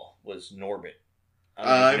all was Norbit.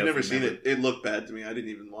 I've never seen it. It looked bad to me. I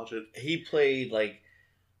didn't even watch it. He played, like,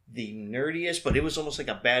 the nerdiest, but it was almost like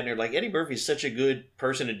a bad nerd. Like, Eddie Murphy's such a good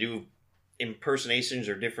person to do impersonations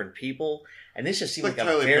or different people, and this just seemed like a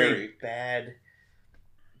Tyler very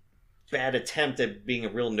bad attempt at being a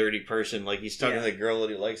real nerdy person. Like, he's talking to the girl that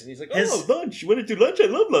he likes, and he's like, lunch. You want to do lunch? I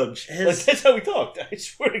love lunch. Like, that's how we talked. I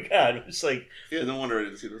swear to God. It's like... Yeah, no wonder I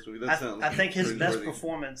didn't see this movie. I think his best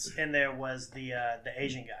performance in there was the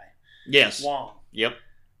Asian guy. Yes. Wong. Yep.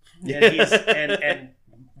 And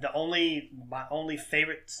my only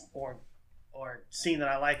favorite or scene that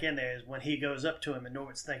I like in there is when he goes up to him and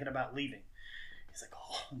Norbit's thinking about leaving. He's like,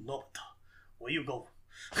 "Oh, Norbit, where you go?"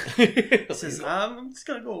 He says, "I'm just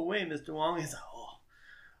gonna go away, Mr. Wong." He's like, "Oh,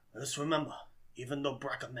 just remember, even though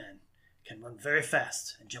Braca Man can run very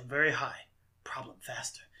fast and jump very high, problem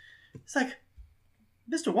faster." It's like,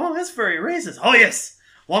 Mr. Wong, that's very racist. Oh yes.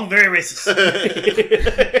 Wong very racist.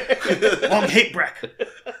 Wong hate Brack.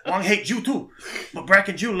 Wong hate Jew too. But Brack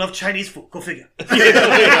and Jew love Chinese food. Go figure.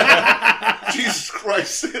 Jesus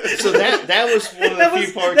Christ. So that was one of the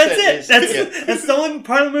few parts. That's the only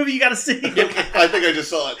part of the movie you got to see. I think I just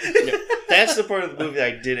saw it. Yeah. That's the part of the movie that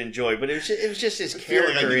I did enjoy, but it was just his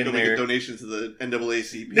character I need to in make there. a donation to the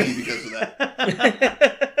NAACP because of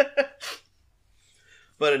that.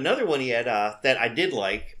 But another one he had that I did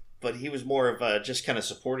like, but he was more of a just kind of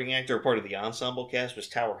supporting actor, or part of the ensemble cast, was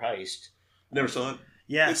Tower Heist. Never saw it.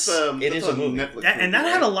 Yes, it is a movie. Netflix and that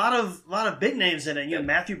had a lot of big names in it. You know,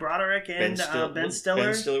 Matthew Broderick and Ben Stiller.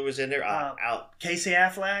 Ben Stiller was in there. Casey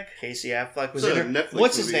Affleck. Casey Affleck was So in there. Netflix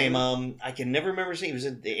What's his movie, name? I can never remember his name. He was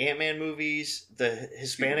in the Ant-Man movies. The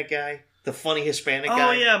Hispanic guy, the funny Hispanic guy.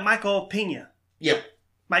 Oh yeah, Michael Pena. Yep.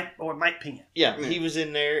 Mike Pena. Yeah, he was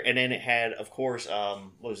in there, and then it had, of course,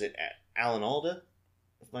 what was it? Alan Alda.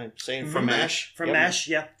 Am I saying from MASH? From MASH,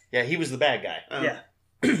 yeah. Yeah, he was the bad guy. Yeah.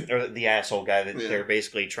 Or the asshole guy that they're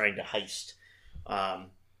basically trying to heist. That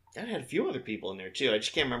had a few other people in there too. I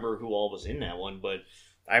just can't remember who all was in that one, but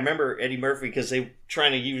I remember Eddie Murphy because they were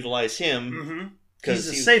trying to utilize him. Mm-hmm. He's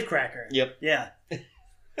a safecracker. Yep. Yeah.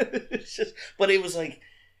 But it was like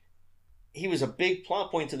he was a big plot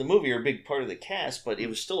point to the movie, or a big part of the cast, but it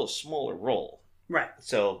was still a smaller role. Right.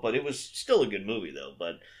 So, but it was still a good movie though.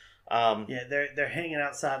 But yeah, they're hanging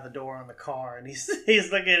outside the door on the car, and he's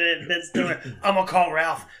looking at Ben Stiller. I'm gonna call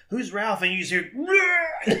Ralph. Who's Ralph? And you just hear.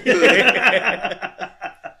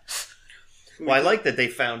 Well, I like that they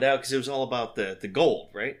found out because it was all about the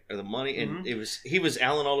gold, right, or the money, and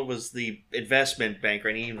Alan Alda was the investment banker,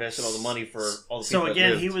 and he invested all the money for all the people. So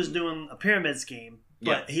again, he was doing a pyramid scheme,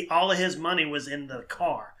 but all of his money was in the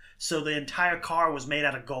car. So the entire car was made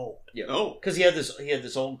out of gold. Yeah. Oh, because he had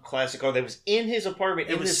this old classic car that was in his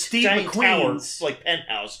apartment. It was this Steve giant McQueen's tower, like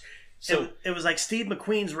penthouse. So it was like Steve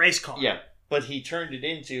McQueen's race car. Yeah, but he turned it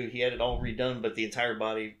into. He had it all redone, but the entire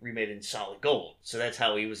body remade in solid gold. So that's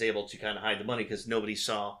how he was able to kind of hide the money because nobody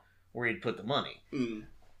saw where he'd put the money. Mm.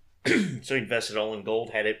 So he invested all in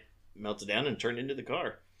gold, had it melted down, and turned into the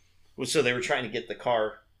car. So they were trying to get the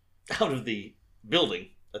car out of the building.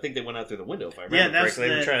 I think they went out through the window, if I remember correctly.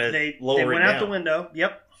 They were trying to lower it down. They went out the window.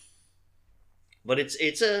 Yep. But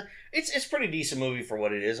it's a pretty decent movie for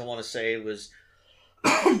what it is. I want to say it was.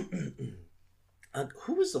 Who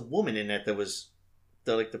was the woman in that was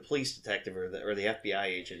the police detective or the FBI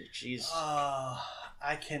agent? She's.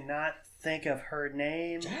 I cannot think of her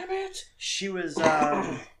name. Damn it! She was.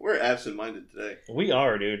 We're absent-minded today. We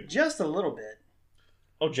are, dude. Just a little bit.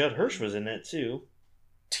 Oh, Judd Hirsch was in that too.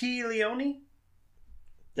 T. Leone.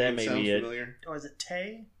 That may be it. Familiar. Or is it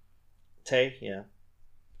Tay? Tay, yeah.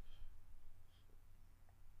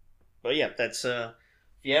 But yeah, that's if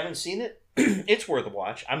you haven't seen it, it's worth a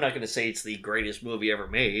watch. I'm not going to say it's the greatest movie ever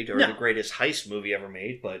made or the greatest heist movie ever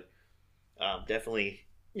made, but definitely,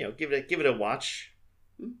 give it a watch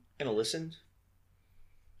and a listen.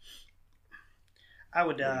 I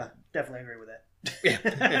would definitely agree with that. Yeah.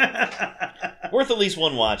 Worth at least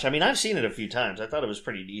one watch. I mean, I've seen it a few times. I thought it was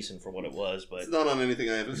pretty decent for what it was, but it's not on anything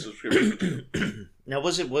I have a subscription to. Now,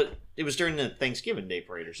 it was during the Thanksgiving Day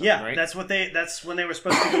Parade or something, right? That's when they were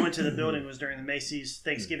supposed to go into the building, was during the Macy's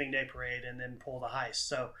Thanksgiving Day Parade and then pull the heist.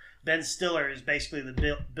 So Ben Stiller is basically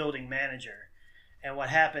the building manager. And what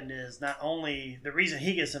happened is the reason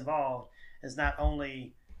he gets involved is not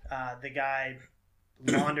only the guy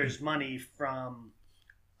launders money from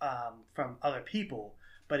other people,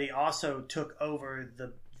 but he also took over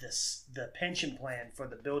the pension plan for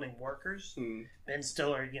the building workers. Mm. Ben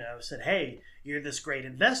Stiller, said, "Hey, you're this great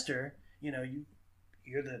investor.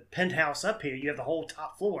 You're the penthouse up here. You have the whole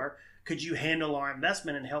top floor. Could you handle our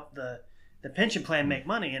investment and help the pension plan make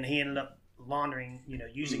money?" And he ended up laundering,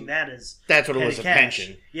 using that as that's what it was, a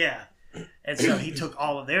pension. Yeah. And so he took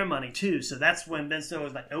all of their money too. So that's when Ben Stiller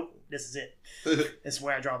was like, "Nope, this is it. This is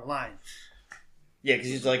where I draw the line." Yeah,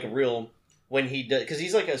 because he's like because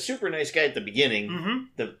he's like a super nice guy at the beginning,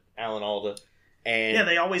 the Alan Alda, and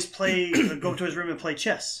they always go to his room and play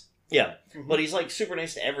chess. Yeah, but he's like super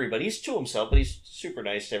nice to everybody. He's to himself, but he's super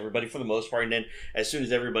nice to everybody for the most part. And then as soon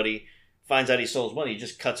as everybody finds out he stole his money, he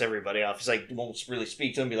just cuts everybody off. He's like, won't really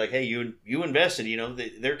speak to them, be like, "Hey, you invested,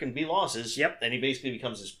 there can be losses." Yep. And he basically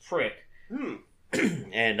becomes this prick. And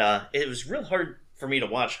it was real hard for me to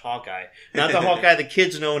watch Hawkeye. Not the Hawkeye the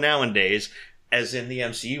kids know nowadays, as in the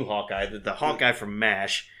MCU Hawkeye, the Hawkeye from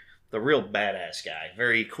MASH, the real badass guy,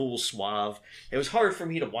 very cool, suave. It was hard for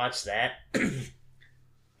me to watch that and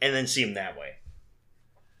then see him that way.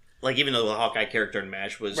 Like, even though the Hawkeye character in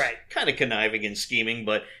MASH was kind of conniving and scheming,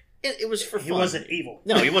 but it was for fun. He wasn't evil.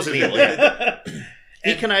 No, he wasn't evil. Yeah.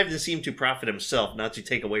 He connived and seemed to profit himself, not to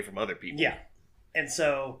take away from other people. Yeah. And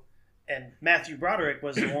so, and Matthew Broderick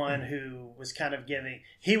was the one who was kind of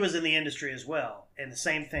he was in the industry as well. And the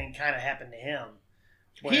same thing kind of happened to him.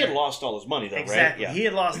 He had lost all his money, though, exactly. right? Yeah. He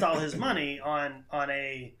had lost all his money on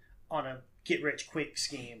a get rich quick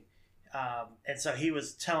scheme. And so he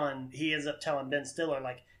ends up telling Ben Stiller,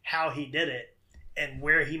 like, how he did it and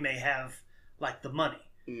where he may have, like, the money.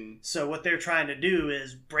 So what they're trying to do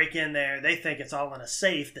is break in there. They think it's all in a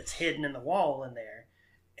safe that's hidden in the wall in there.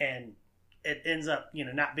 And it ends up,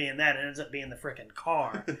 not being that. It ends up being the freaking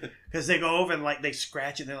car. Because they go over and, like, they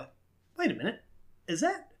scratch it. They're like, wait a minute. Is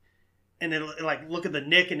that? And it'll, like, look at the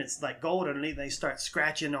nick and it's, like, gold underneath. And they start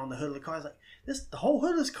scratching on the hood of the car. It's like, the whole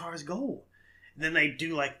hood of this car is gold. And then they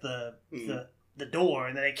do, like, the door.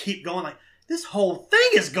 And then they keep going, like, this whole thing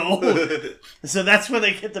is gold. So that's where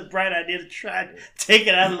they get the bright idea to try and take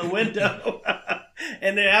it out of the window.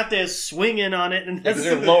 And they're out there swinging on it. And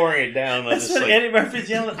they're lowering it down. That's when Eddie Murphy's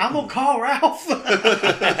yelling, I'm going to call Ralph.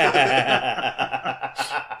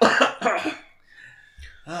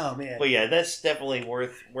 Oh, man. But yeah, that's definitely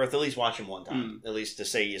worth at least watching one time. At least to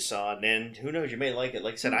say you saw it. And who knows, you may like it.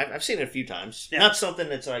 Like I said, I've seen it a few times. Yeah. Not something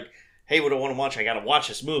that's like, hey, what do I want to watch? I got to watch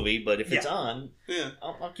this movie. But if it's on,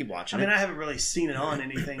 I'll keep watching it. I mean, I haven't really seen it on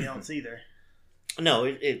anything else either. No,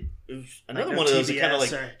 it was another one of those that kind of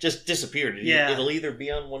like just disappeared. It'll either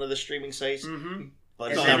be on one of the streaming sites,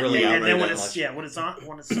 but it's not really out and right then when that it's much.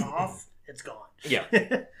 when it's off, it's gone. Yeah.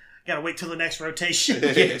 Gotta wait till the next rotation. Yeah,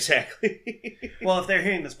 exactly. Well, if they're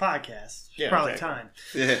hearing this podcast, it's probably time.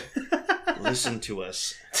 Yeah. Listen to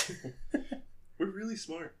us. We're really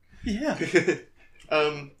smart. Yeah.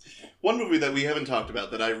 One movie that we haven't talked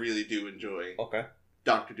about that I really do enjoy. Okay.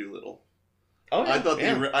 Dr. Dolittle. Oh, yeah. I thought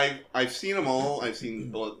I've seen them all.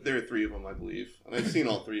 There are 3 of them, I believe, and I've seen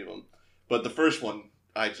all 3 of them. But the first one,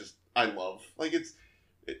 I love. Like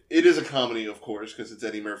it is a comedy, of course, because it's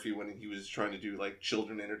Eddie Murphy when he was trying to do like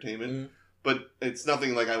children entertainment. Mm-hmm. But it's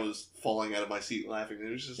nothing like I was falling out of my seat laughing. It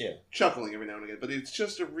was just chuckling every now and again. But it's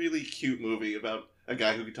just a really cute movie about a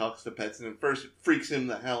guy who talks to pets, and at first it freaks him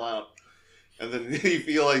the hell out. And then you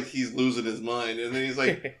feel like he's losing his mind. And then he's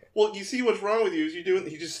like, well, you see what's wrong with you is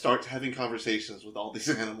he just starts having conversations with all these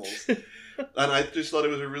animals. And I just thought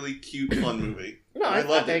it was a really cute, fun movie. No, I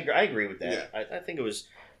agree with that. Yeah. I think it was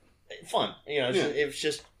fun. It was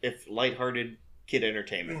just lighthearted kid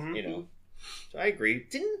entertainment, So I agree.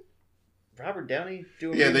 Didn't Robert Downey do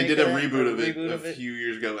a remake? They did a reboot of it a few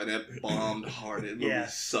years ago, and it bombed hard. It movie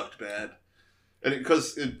sucked bad. And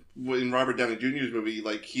because in Robert Downey Jr.'s movie,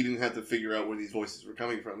 like, he didn't have to figure out where these voices were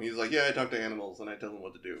coming from. He was like, I talk to animals and I tell them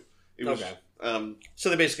what to do. It was, so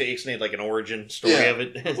they basically explained like an origin story of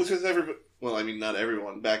it. Because not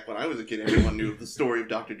everyone. Back when I was a kid, everyone knew the story of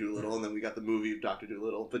Dr. Dolittle, and then we got the movie of Dr.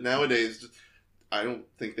 Dolittle. But nowadays, I don't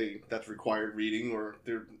think that's required reading, or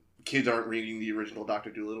their kids aren't reading the original Dr.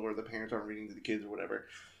 Dolittle, or the parents aren't reading to the kids or whatever.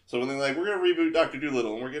 So when they're like, we're going to reboot Dr.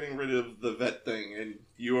 Dolittle, and we're getting rid of the vet thing, and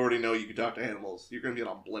you already know you can talk to animals, you're going to get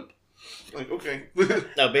on blimp. Like, okay.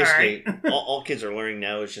 No, basically, all kids are learning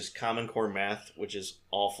now is just Common Core math, which is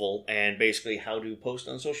awful, and basically how to post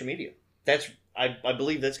on social media. I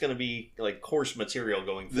believe that's going to be like course material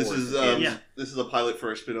going forward. This is a pilot for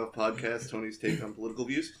our spin-off podcast, Tony's Take on Political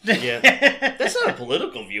Views. Yeah. That's not a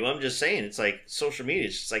political view. I'm just saying it's like social media.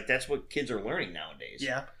 It's just like that's what kids are learning nowadays.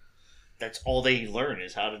 Yeah. That's all they learn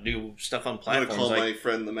is how to do stuff on platforms. I'm going to call my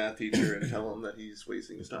friend the math teacher and tell him that he's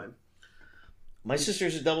wasting his time. My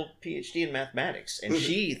sister's a double PhD in mathematics, and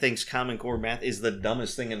she thinks Common Core math is the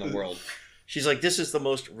dumbest thing in the world. She's like, this is the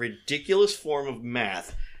most ridiculous form of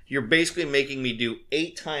math. You're basically making me do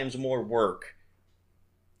 8 times more work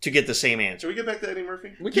to get the same answer. Can we get back to Eddie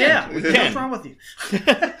Murphy? We can. Yeah, we can. What's wrong with you?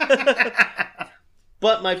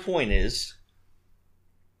 But my point is,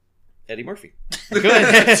 Eddie Murphy.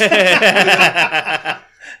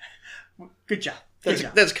 Good job.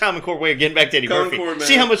 That's Common Core way of getting back to Eddie Murphy. Math.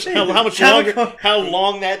 See how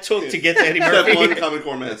long that took to get to Eddie Murphy. Step 1, Common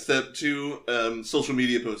Core math. Step 2, social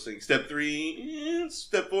media posting. Step 3,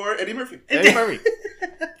 Step 4, Eddie Murphy. Eddie Murphy.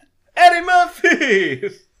 Eddie Murphy.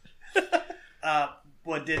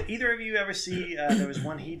 Did either of you ever see? There was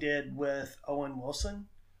one he did with Owen Wilson.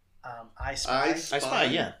 I Spy. I Spy.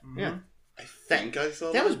 Yeah. Mm-hmm. Yeah. I think I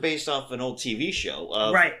saw that was based off an old TV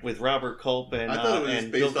show, right? With Robert Culp and I thought it was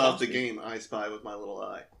based off the Cosby. game I Spy with My Little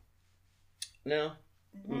Eye. No.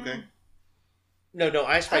 Okay. No,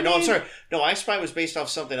 I Spy. I'm sorry. No, I Spy was based off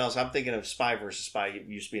something else. I'm thinking of Spy vs. Spy. It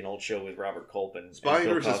used to be an old show with Robert Culp and Spy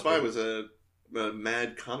Bill vs. Cosby. Spy was a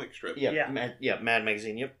Mad comic strip. Yeah. Mad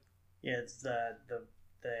magazine. Yep. Yeah, it's the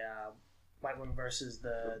white one versus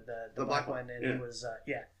the black one, and it was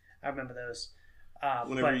I remember those.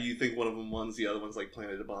 Whenever you think one of them wins, the other one's like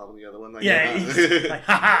planted a bomb on the other one. Like, yeah, he's like,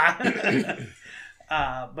 ha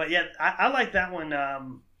ha. But yeah, I like that one.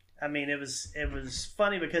 I mean, it was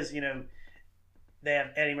funny because they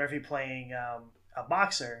have Eddie Murphy playing a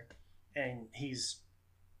boxer, and he's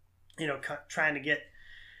trying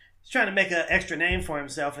to make an extra name for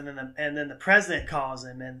himself, and then the president calls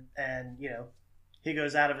him, and he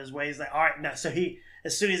goes out of his way. He's like, all right, no. So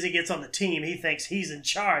as soon as he gets on the team, he thinks he's in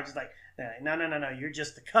charge. He's like, no, you're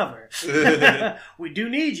just the cover. We do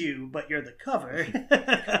need you, but you're the cover.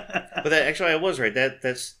 But actually, I was right.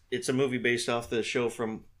 It's a movie based off the show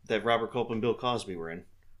that Robert Culp and Bill Cosby were in.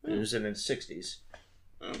 It was in the 60s.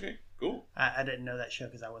 Okay, cool. I didn't know that show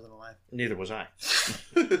because I wasn't alive. Neither was I.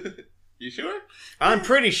 You sure? I'm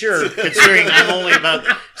pretty sure, considering I'm only about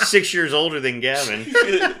 6 years older than Gavin.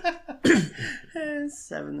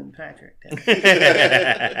 7 than Patrick.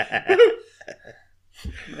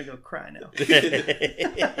 I'm gonna go cry now.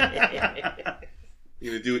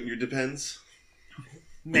 You gonna do it in your Depends?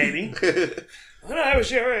 Maybe. When I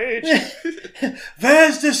was your age.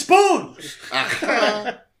 There's the spoon!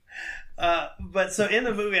 But so in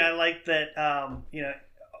the movie, I like that,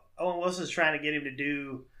 Owen Wilson's trying to get him to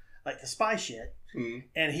do like the spy shit. Mm.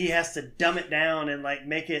 And he has to dumb it down and like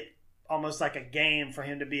make it almost like a game for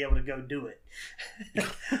him to be able to go do it.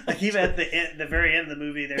 Like even at the very end of the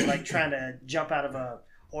movie, they're like trying to jump out of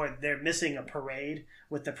or they're missing a parade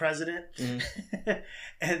with the president. Mm.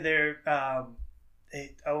 And they're,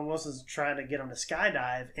 Owen Wilson's trying to get him to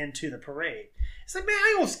skydive into the parade. It's like, man,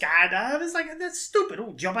 I ain't gonna skydive. It's like, that's stupid.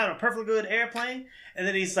 Ooh, jump out of a perfectly good airplane. And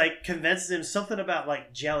then he's like, convinces him something about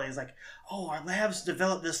like jelly. He's like, oh, our labs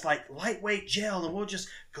developed this like lightweight gel and we'll just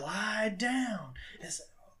glide down. It's,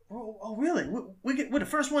 oh, really? We're the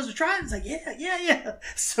first ones to try it? It's like, yeah.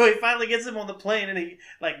 So he finally gets him on the plane and he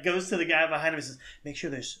like goes to the guy behind him and says, make sure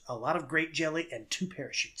there's a lot of grape jelly and 2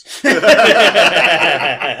 parachutes.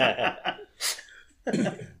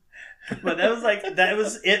 But that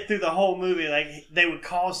was it through the whole movie. Like they would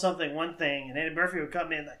call something one thing, and Eddie Murphy would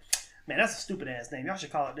come in like, "Man, that's a stupid ass name. Y'all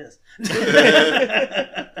should call it this."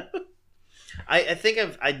 I think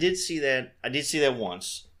I did see that. I did see that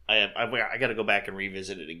once. I got to go back and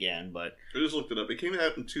revisit it again. But I just looked it up. It came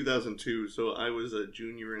out in 2002, so I was a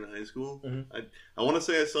junior in high school. Mm-hmm. I want to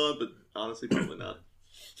say I saw it, but honestly, probably not.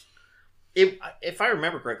 If I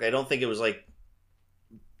remember correctly, I don't think it was like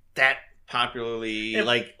that popularly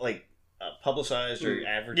publicized or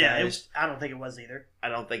advertised. Yeah, I don't think it was either. I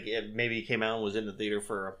don't think it maybe came out and was in the theater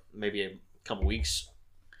for maybe a couple weeks.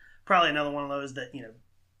 Probably another one of those that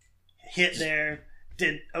hit there,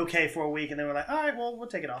 did okay for a week, and they were like, all right, well, we'll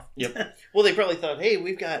take it off. Yep. Well, they probably thought, hey,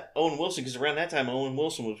 we've got Owen Wilson, because around that time Owen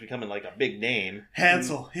Wilson was becoming like a big name.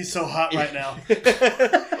 Hansel, he's so hot right now.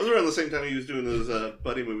 That was around the same time he was doing those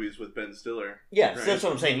buddy movies with Ben Stiller. Yeah, right? So that's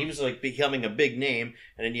what I'm saying. He was like becoming a big name,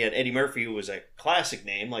 and then you had Eddie Murphy, who was a classic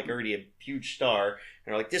name, like already a huge star.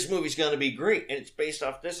 And they're like, this movie's going to be great, and it's based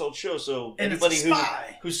off this old show, so and anybody it's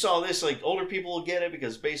who saw this, like older people will get it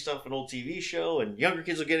because it's based off an old TV show, and younger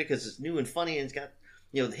kids will get it because it's new and funny, and it's got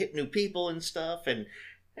the hip new people and stuff, and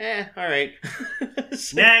all right.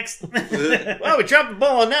 Next. Well, we dropped the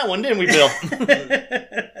ball on that one, didn't we, Bill?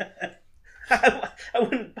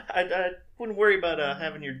 I wouldn't worry about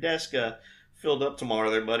having your desk filled up tomorrow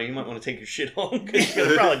there, buddy. You might want to take your shit home because you're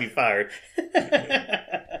going to probably be fired.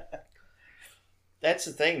 That's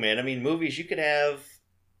the thing, man. I mean, movies, you could have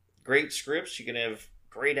great scripts, you can have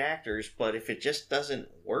great actors, but if it just doesn't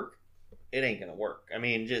work, it ain't going to work. I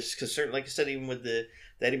mean, just because certain, like I said, even with the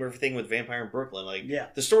Eddie Murphy thing with Vampire in Brooklyn,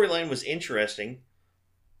 the storyline was interesting.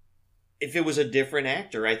 If it was a different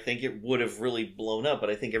actor, I think it would have really blown up,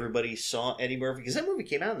 but I think everybody saw Eddie Murphy, because that movie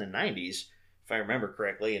came out in the 90s, if I remember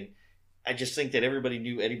correctly, and I just think that everybody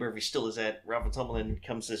knew Eddie Murphy still is that Ralph and Tumbleton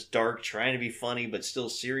comes this dark, trying to be funny, but still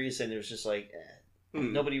serious, and it was just like,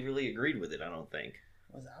 nobody really agreed with it, I don't think.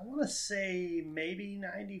 I want to say maybe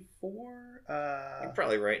 94. You're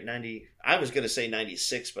probably right. 90. I was going to say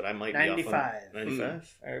 96, but I might 95. be off on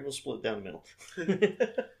 95. All right, we'll split it down the middle.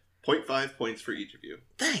 0.5 points for each of you.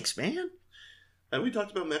 Thanks, man. Have we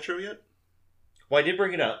talked about Metro yet? Well, I did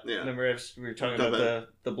bring it up. Yeah. Remember, we were talking about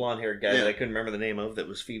the blonde-haired guy that I couldn't remember the name of that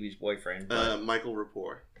was Phoebe's boyfriend. Michael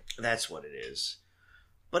Rapport. That's what it is.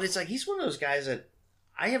 But it's like, he's one of those guys that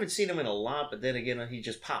I haven't seen him in a lot, but then again, he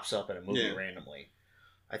just pops up in a movie randomly.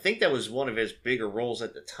 I think that was one of his bigger roles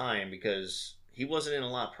at the time because he wasn't in a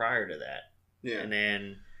lot prior to that. Yeah. And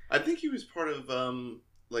then I think he was part of the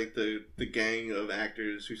gang of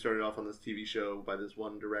actors who started off on this TV show by this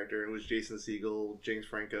one director. It was Jason Segel, James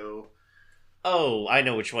Franco. Oh, I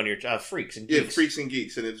know which one you're Freaks and Geeks. Yeah, Freaks and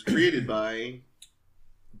Geeks, and it's created by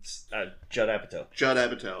Judd Apatow. Judd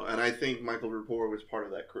Apatow, and I think Michael Rapport was part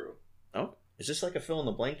of that crew. Oh, is this like a fill in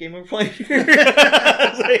the blank game we're playing here? You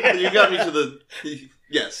got me to the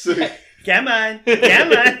yes. Come on.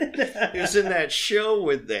 He was in that show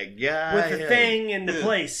with that guy With the thing and the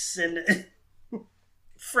place and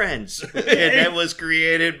Friends, and that was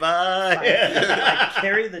created by I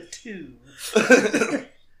carry the two.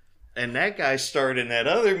 And that guy starred in that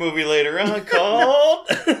other movie later on called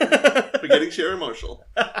Forgetting Sharon Marshall.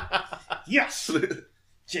 Yes.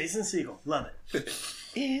 Jason Segel, love it.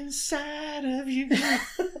 Inside of you,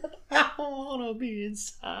 I wanna be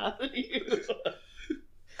inside of you.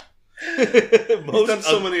 He's done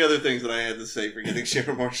so many other things that I had to say Forgetting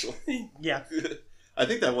Sharon Marshall. Yeah. I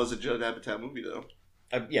think that was a Judd Apatow movie, though.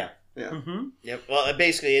 Yeah. Yeah. Mm-hmm. Yep. Well,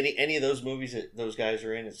 basically, any of those movies that those guys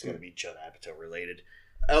are in, it's going to be Judd Apatow related.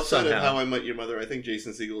 Outside Somehow. of How I Met Your Mother, I think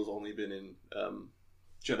Jason Segel has only been in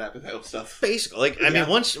Judd Apatow stuff. Basically, I mean,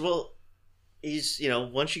 once you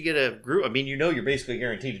get a group, I mean, you're basically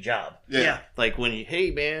guaranteed a job. Yeah. Like when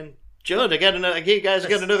hey man, Judd, I got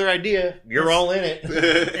another idea. You're all in it.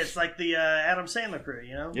 It's like the Adam Sandler crew,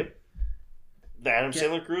 you know? Yep. The Adam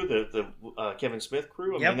Sandler crew, the Kevin Smith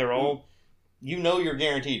crew. I Yep. mean, they're all. You're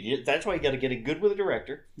guaranteed. That's why you got to get it good with a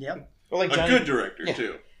director. Yep. Or like A good director,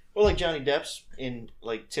 too. Or like Johnny Depp's in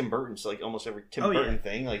like Tim Burton's, like almost every Tim Burton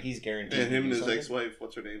thing. Like he's guaranteed. And him and his something. ex-wife,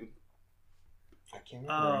 what's her name? I can't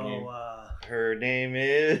remember her name. Oh, Her name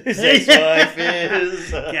is. His ex-wife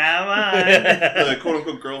is. come on. The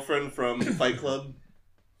quote-unquote girlfriend from Fight Club.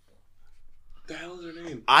 What the hell is her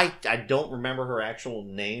name? I don't remember her actual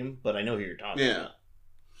name, but I know who you're talking Yeah. about.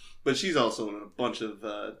 But she's also in a bunch of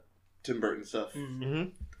Tim Burton stuff. Mm-hmm.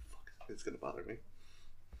 It's going to bother me.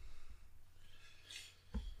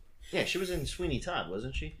 Yeah, she was in Sweeney Todd,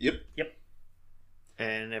 wasn't she? Yep.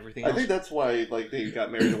 And everything I else. think that's why they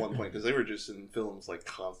got married at one point, because they were just in films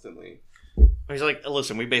constantly. He's like,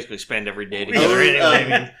 listen, we basically spend every day together anyway. I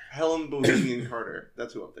mean, Helen Bohemian Carter.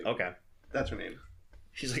 That's who I'm thinking. okay. That's her name.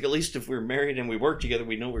 She's like, at least if we're married and we work together,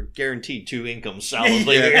 we know we're guaranteed 2 incomes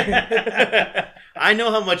solidly. I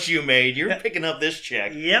know how much you made. You're picking up this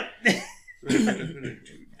check. Yep.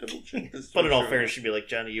 Double check this. But in all fairness, she'd be like,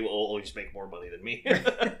 Johnny, you always make more money than me.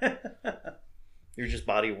 Your just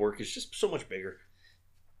body of work is just so much bigger.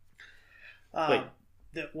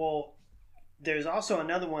 There's also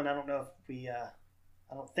another one. I don't know if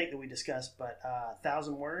I don't think that we discussed, but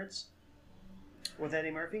 1,000 Words with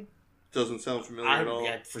Eddie Murphy. Doesn't sound familiar at all.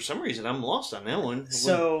 Yeah, for some reason, I'm lost on that one.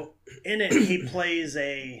 So in it, he plays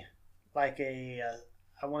I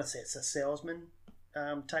want to say it's a salesman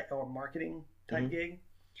type or marketing type gig,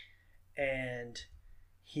 and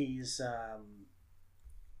he's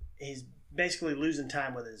basically losing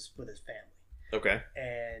time with his family. Okay.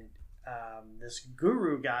 And this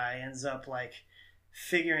guru guy ends up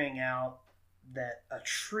figuring out that a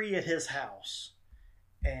tree at his house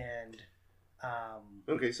and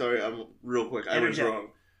Okay, sorry, I'm real quick. I was Interject.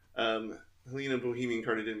 wrong. Helena Bohemian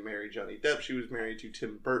Carter didn't marry Johnny Depp. She was married to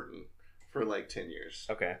Tim Burton for 10 years.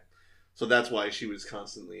 Okay. So that's why she was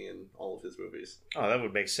constantly in all of his movies. Oh, that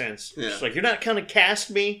would make sense. Yeah. She's like, you're not going to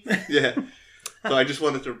cast me? Yeah. So I just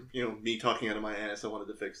wanted to, me talking out of my ass, I wanted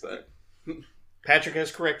to fix that. Patrick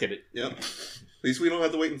has corrected it. Yep. At least we don't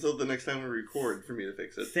have to wait until the next time we record for me to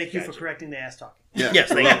fix it. thank you for Gotcha. correcting the ass talking. Yeah. Yes,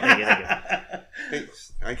 thank you. Hey,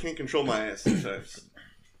 I can't control my ass sometimes.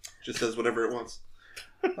 Just says whatever it wants.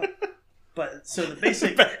 But so the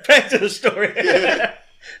basic Back to the story.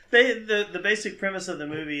 the basic premise of the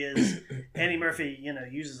movie is Eddie Murphy,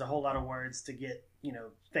 uses a whole lot of words to get,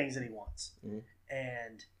 things that he wants. Mhm.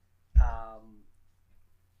 And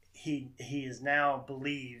he is now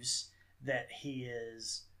believes that he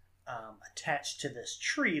is attached to this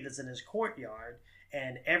tree that's in his courtyard,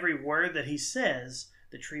 and every word that he says,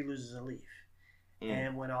 the tree loses a leaf. Mm.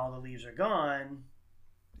 And when all the leaves are gone,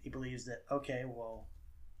 he believes that, okay, well,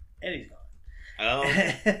 Eddie's gone. Oh.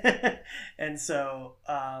 And so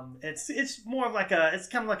it's more of it's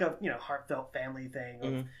kind of like a heartfelt family thing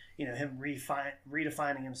of Mhm. Him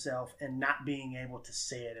redefining himself and not being able to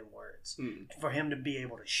say it in words, for him to be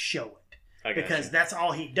able to show it, I because gotcha. that's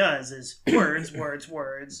all he does is words, words,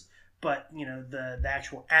 words. But the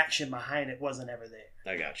actual action behind it wasn't ever there.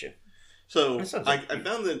 I got you. So That sounds I like-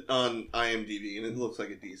 found it on IMDb, and it looks like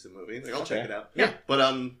a decent movie. I'll Okay. check it out. Yeah. But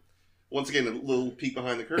once again, a little peek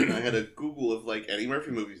behind the curtain. I had a Google of Eddie Murphy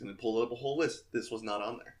movies, and it pulled up a whole list. This was not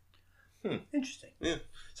on there. Interesting.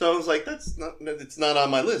 So I was like, it's not on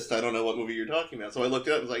my list. I don't know what movie you're talking about. So I looked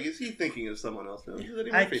it up and was like, is he thinking of someone else? No, it's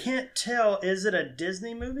Eddie I Murphy. can't tell. Is it a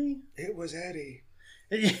Disney movie? It was Eddie.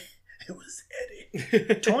 It was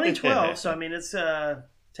Eddie. 2012. So I mean, it's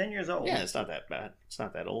 10 years old. Yeah, it's not that bad. It's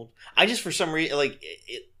not that old. I just, for some reason, like,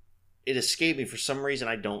 it escaped me. For some reason,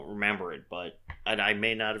 I don't remember it, but I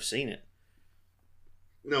may not have seen it.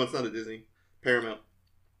 No, it's not a Disney. Paramount.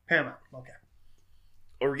 Paramount. Okay.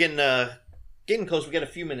 We're getting close. We got a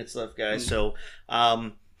few minutes left, guys. So,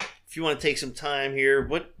 if you want to take some time here,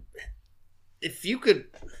 if you could,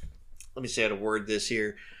 let me say how to word this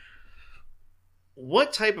here.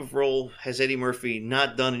 What type of role has Eddie Murphy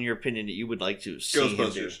not done, in your opinion, that you would like to see him do?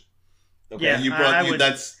 Ghostbusters. Okay. Yeah. You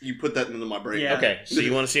put that into my brain. Yeah. Okay, so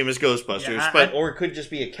you want to see him as Ghostbusters, Yeah, or it could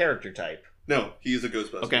just be a character type. No, he is a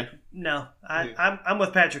Ghostbuster. Okay. No, I'm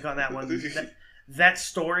with Patrick on that one. That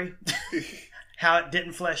story, how it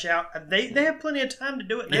didn't flesh out, they have plenty of time to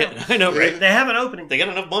do it now. Yeah, I know, right? They have an opening. They got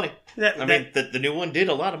enough money. I mean, the new one did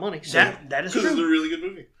a lot of money. So. That is Because it's a true. really good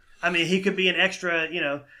movie. I mean, he could be an extra,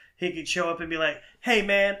 he could show up and be like, hey,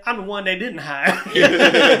 man, I'm the one they didn't hire.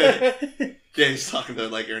 Yeah, he's talking to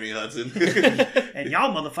like Ernie Hudson. And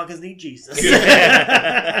y'all motherfuckers need Jesus.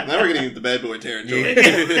 Now we're getting into bad boy territory.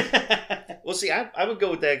 Well, see, I would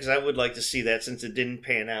go with that because I would like to see that since it didn't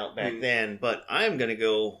pan out back then. But I'm going to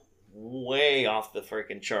go way off the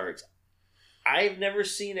freaking charts. I've never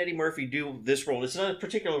seen Eddie Murphy do this role. It's not a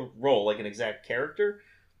particular role, like an exact character.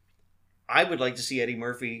 I would like to see Eddie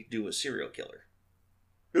Murphy do a serial killer.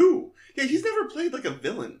 Ooh. Yeah, he's never played like a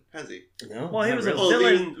villain, has he? No, Well, he not was really. a Oh,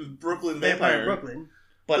 villain. the Brooklyn Vampire Vampire. in Brooklyn.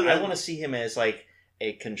 But I want to see him as like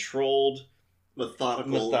a controlled,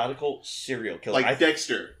 Methodical. serial killer. Like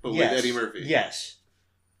Dexter, but with Eddie Murphy. Yes.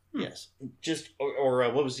 Yes. Just, or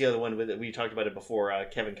what was the other one that we talked about it before?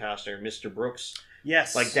 Kevin Costner, Mr. Brooks.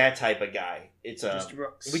 Yes. Like that type of guy. It's Mr.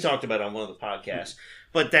 Brooks. we talked about it on one of the podcasts.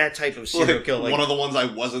 But that type of serial Like, killer. one of the ones I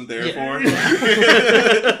wasn't there for.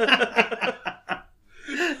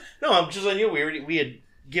 No, I'm just on you. We had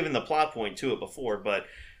given the plot point to it before, but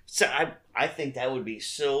so I think that would be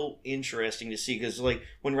so interesting to see because like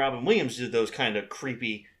when Robin Williams did those kind of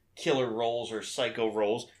creepy killer roles or psycho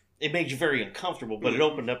roles, it made you very uncomfortable, but it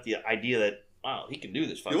opened up the idea that wow, he can do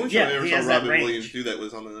this. The only Fucking time I ever he saw has that Robin range. Williams do that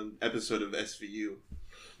was on an episode of SVU.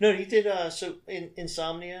 No, he did so in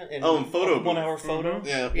Insomnia and Oh, in Photo Booth. 1 Hour Photo. Mhm.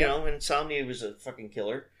 Yeah. You know, Insomnia was a fucking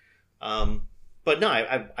killer. But no,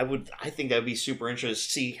 I think that would be super interesting to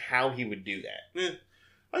see how he would do that. Yeah.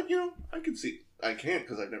 I could see. I can't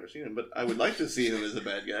because I've never seen him, but I would like to see him as a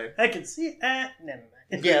bad guy. I can see it. Never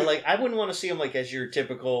mind. Yeah, like I wouldn't want to see him like as your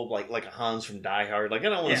typical like a Hans from Die Hard. Like I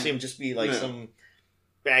don't want to see him just be like some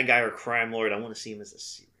bad guy or crime lord. I want to see him as a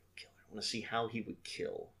serial killer. I want to see how he would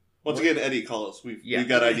kill. Once again, Eddie, call us. We've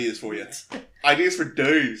got ideas for you. Yes. Ideas for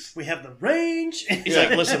days. We have the range. He's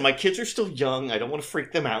like, listen, my kids are still young. I don't want to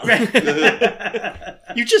freak them out.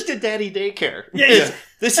 You just did daddy daycare. Yeah.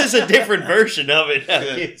 This is a different version of it.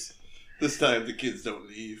 Kids. This time the kids don't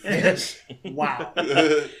leave. Yes. Wow.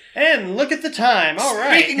 And look at the time. All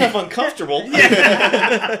right. Speaking of uncomfortable.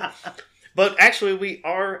 Yeah. But actually, we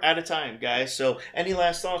are out of time, guys. So, any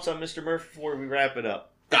last thoughts on Mr. Murphy before we wrap it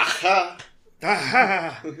up? Aha!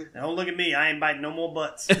 Ah, Don't look at me. I ain't biting no more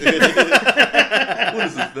butts. What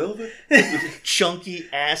is this, velvet? chunky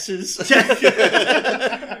asses.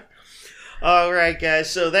 All right, guys.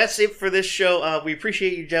 So that's it for this show. We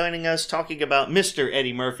appreciate you joining us, talking about Mr.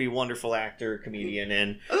 Eddie Murphy, wonderful actor, comedian,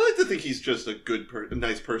 and I like to think he's just a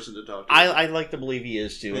nice person to talk to. I like to believe he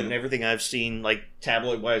is too. And everything I've seen, like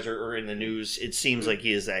tabloid-wise or in the news, it seems like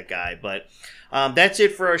he is that guy. But that's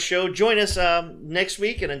it for our show. Join us next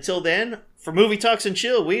week, and until then, for Movie Talks and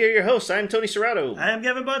Chill, we are your hosts. I'm Tony Serrato. I am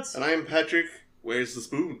Kevin Butts. And I am Patrick. Where's the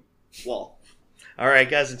spoon? Wall. All right,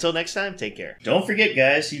 guys, until next time, take care. Don't forget,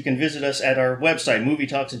 guys, you can visit us at our website,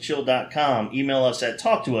 movietalksandchill.com. Email us at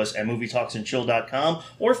talktous@movietalksandchill.com,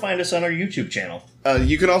 or find us on our YouTube channel.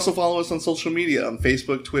 You can also follow us on social media on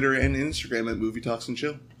Facebook, Twitter, and Instagram at Movie Talks and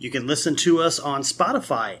Chill. You can listen to us on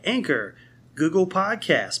Spotify, Anchor, Google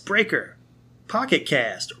Podcasts, Breaker, Pocket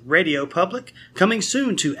Cast, Radio Public, coming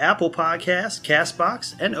soon to Apple Podcasts,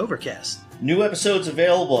 CastBox, and Overcast. New episodes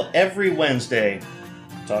available every Wednesday.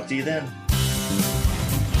 Talk to you then.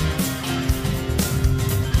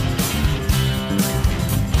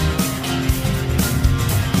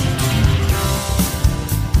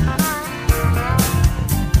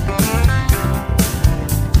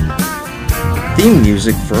 Theme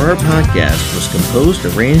music for our podcast was composed,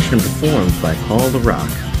 arranged, and performed by Paul the Rock.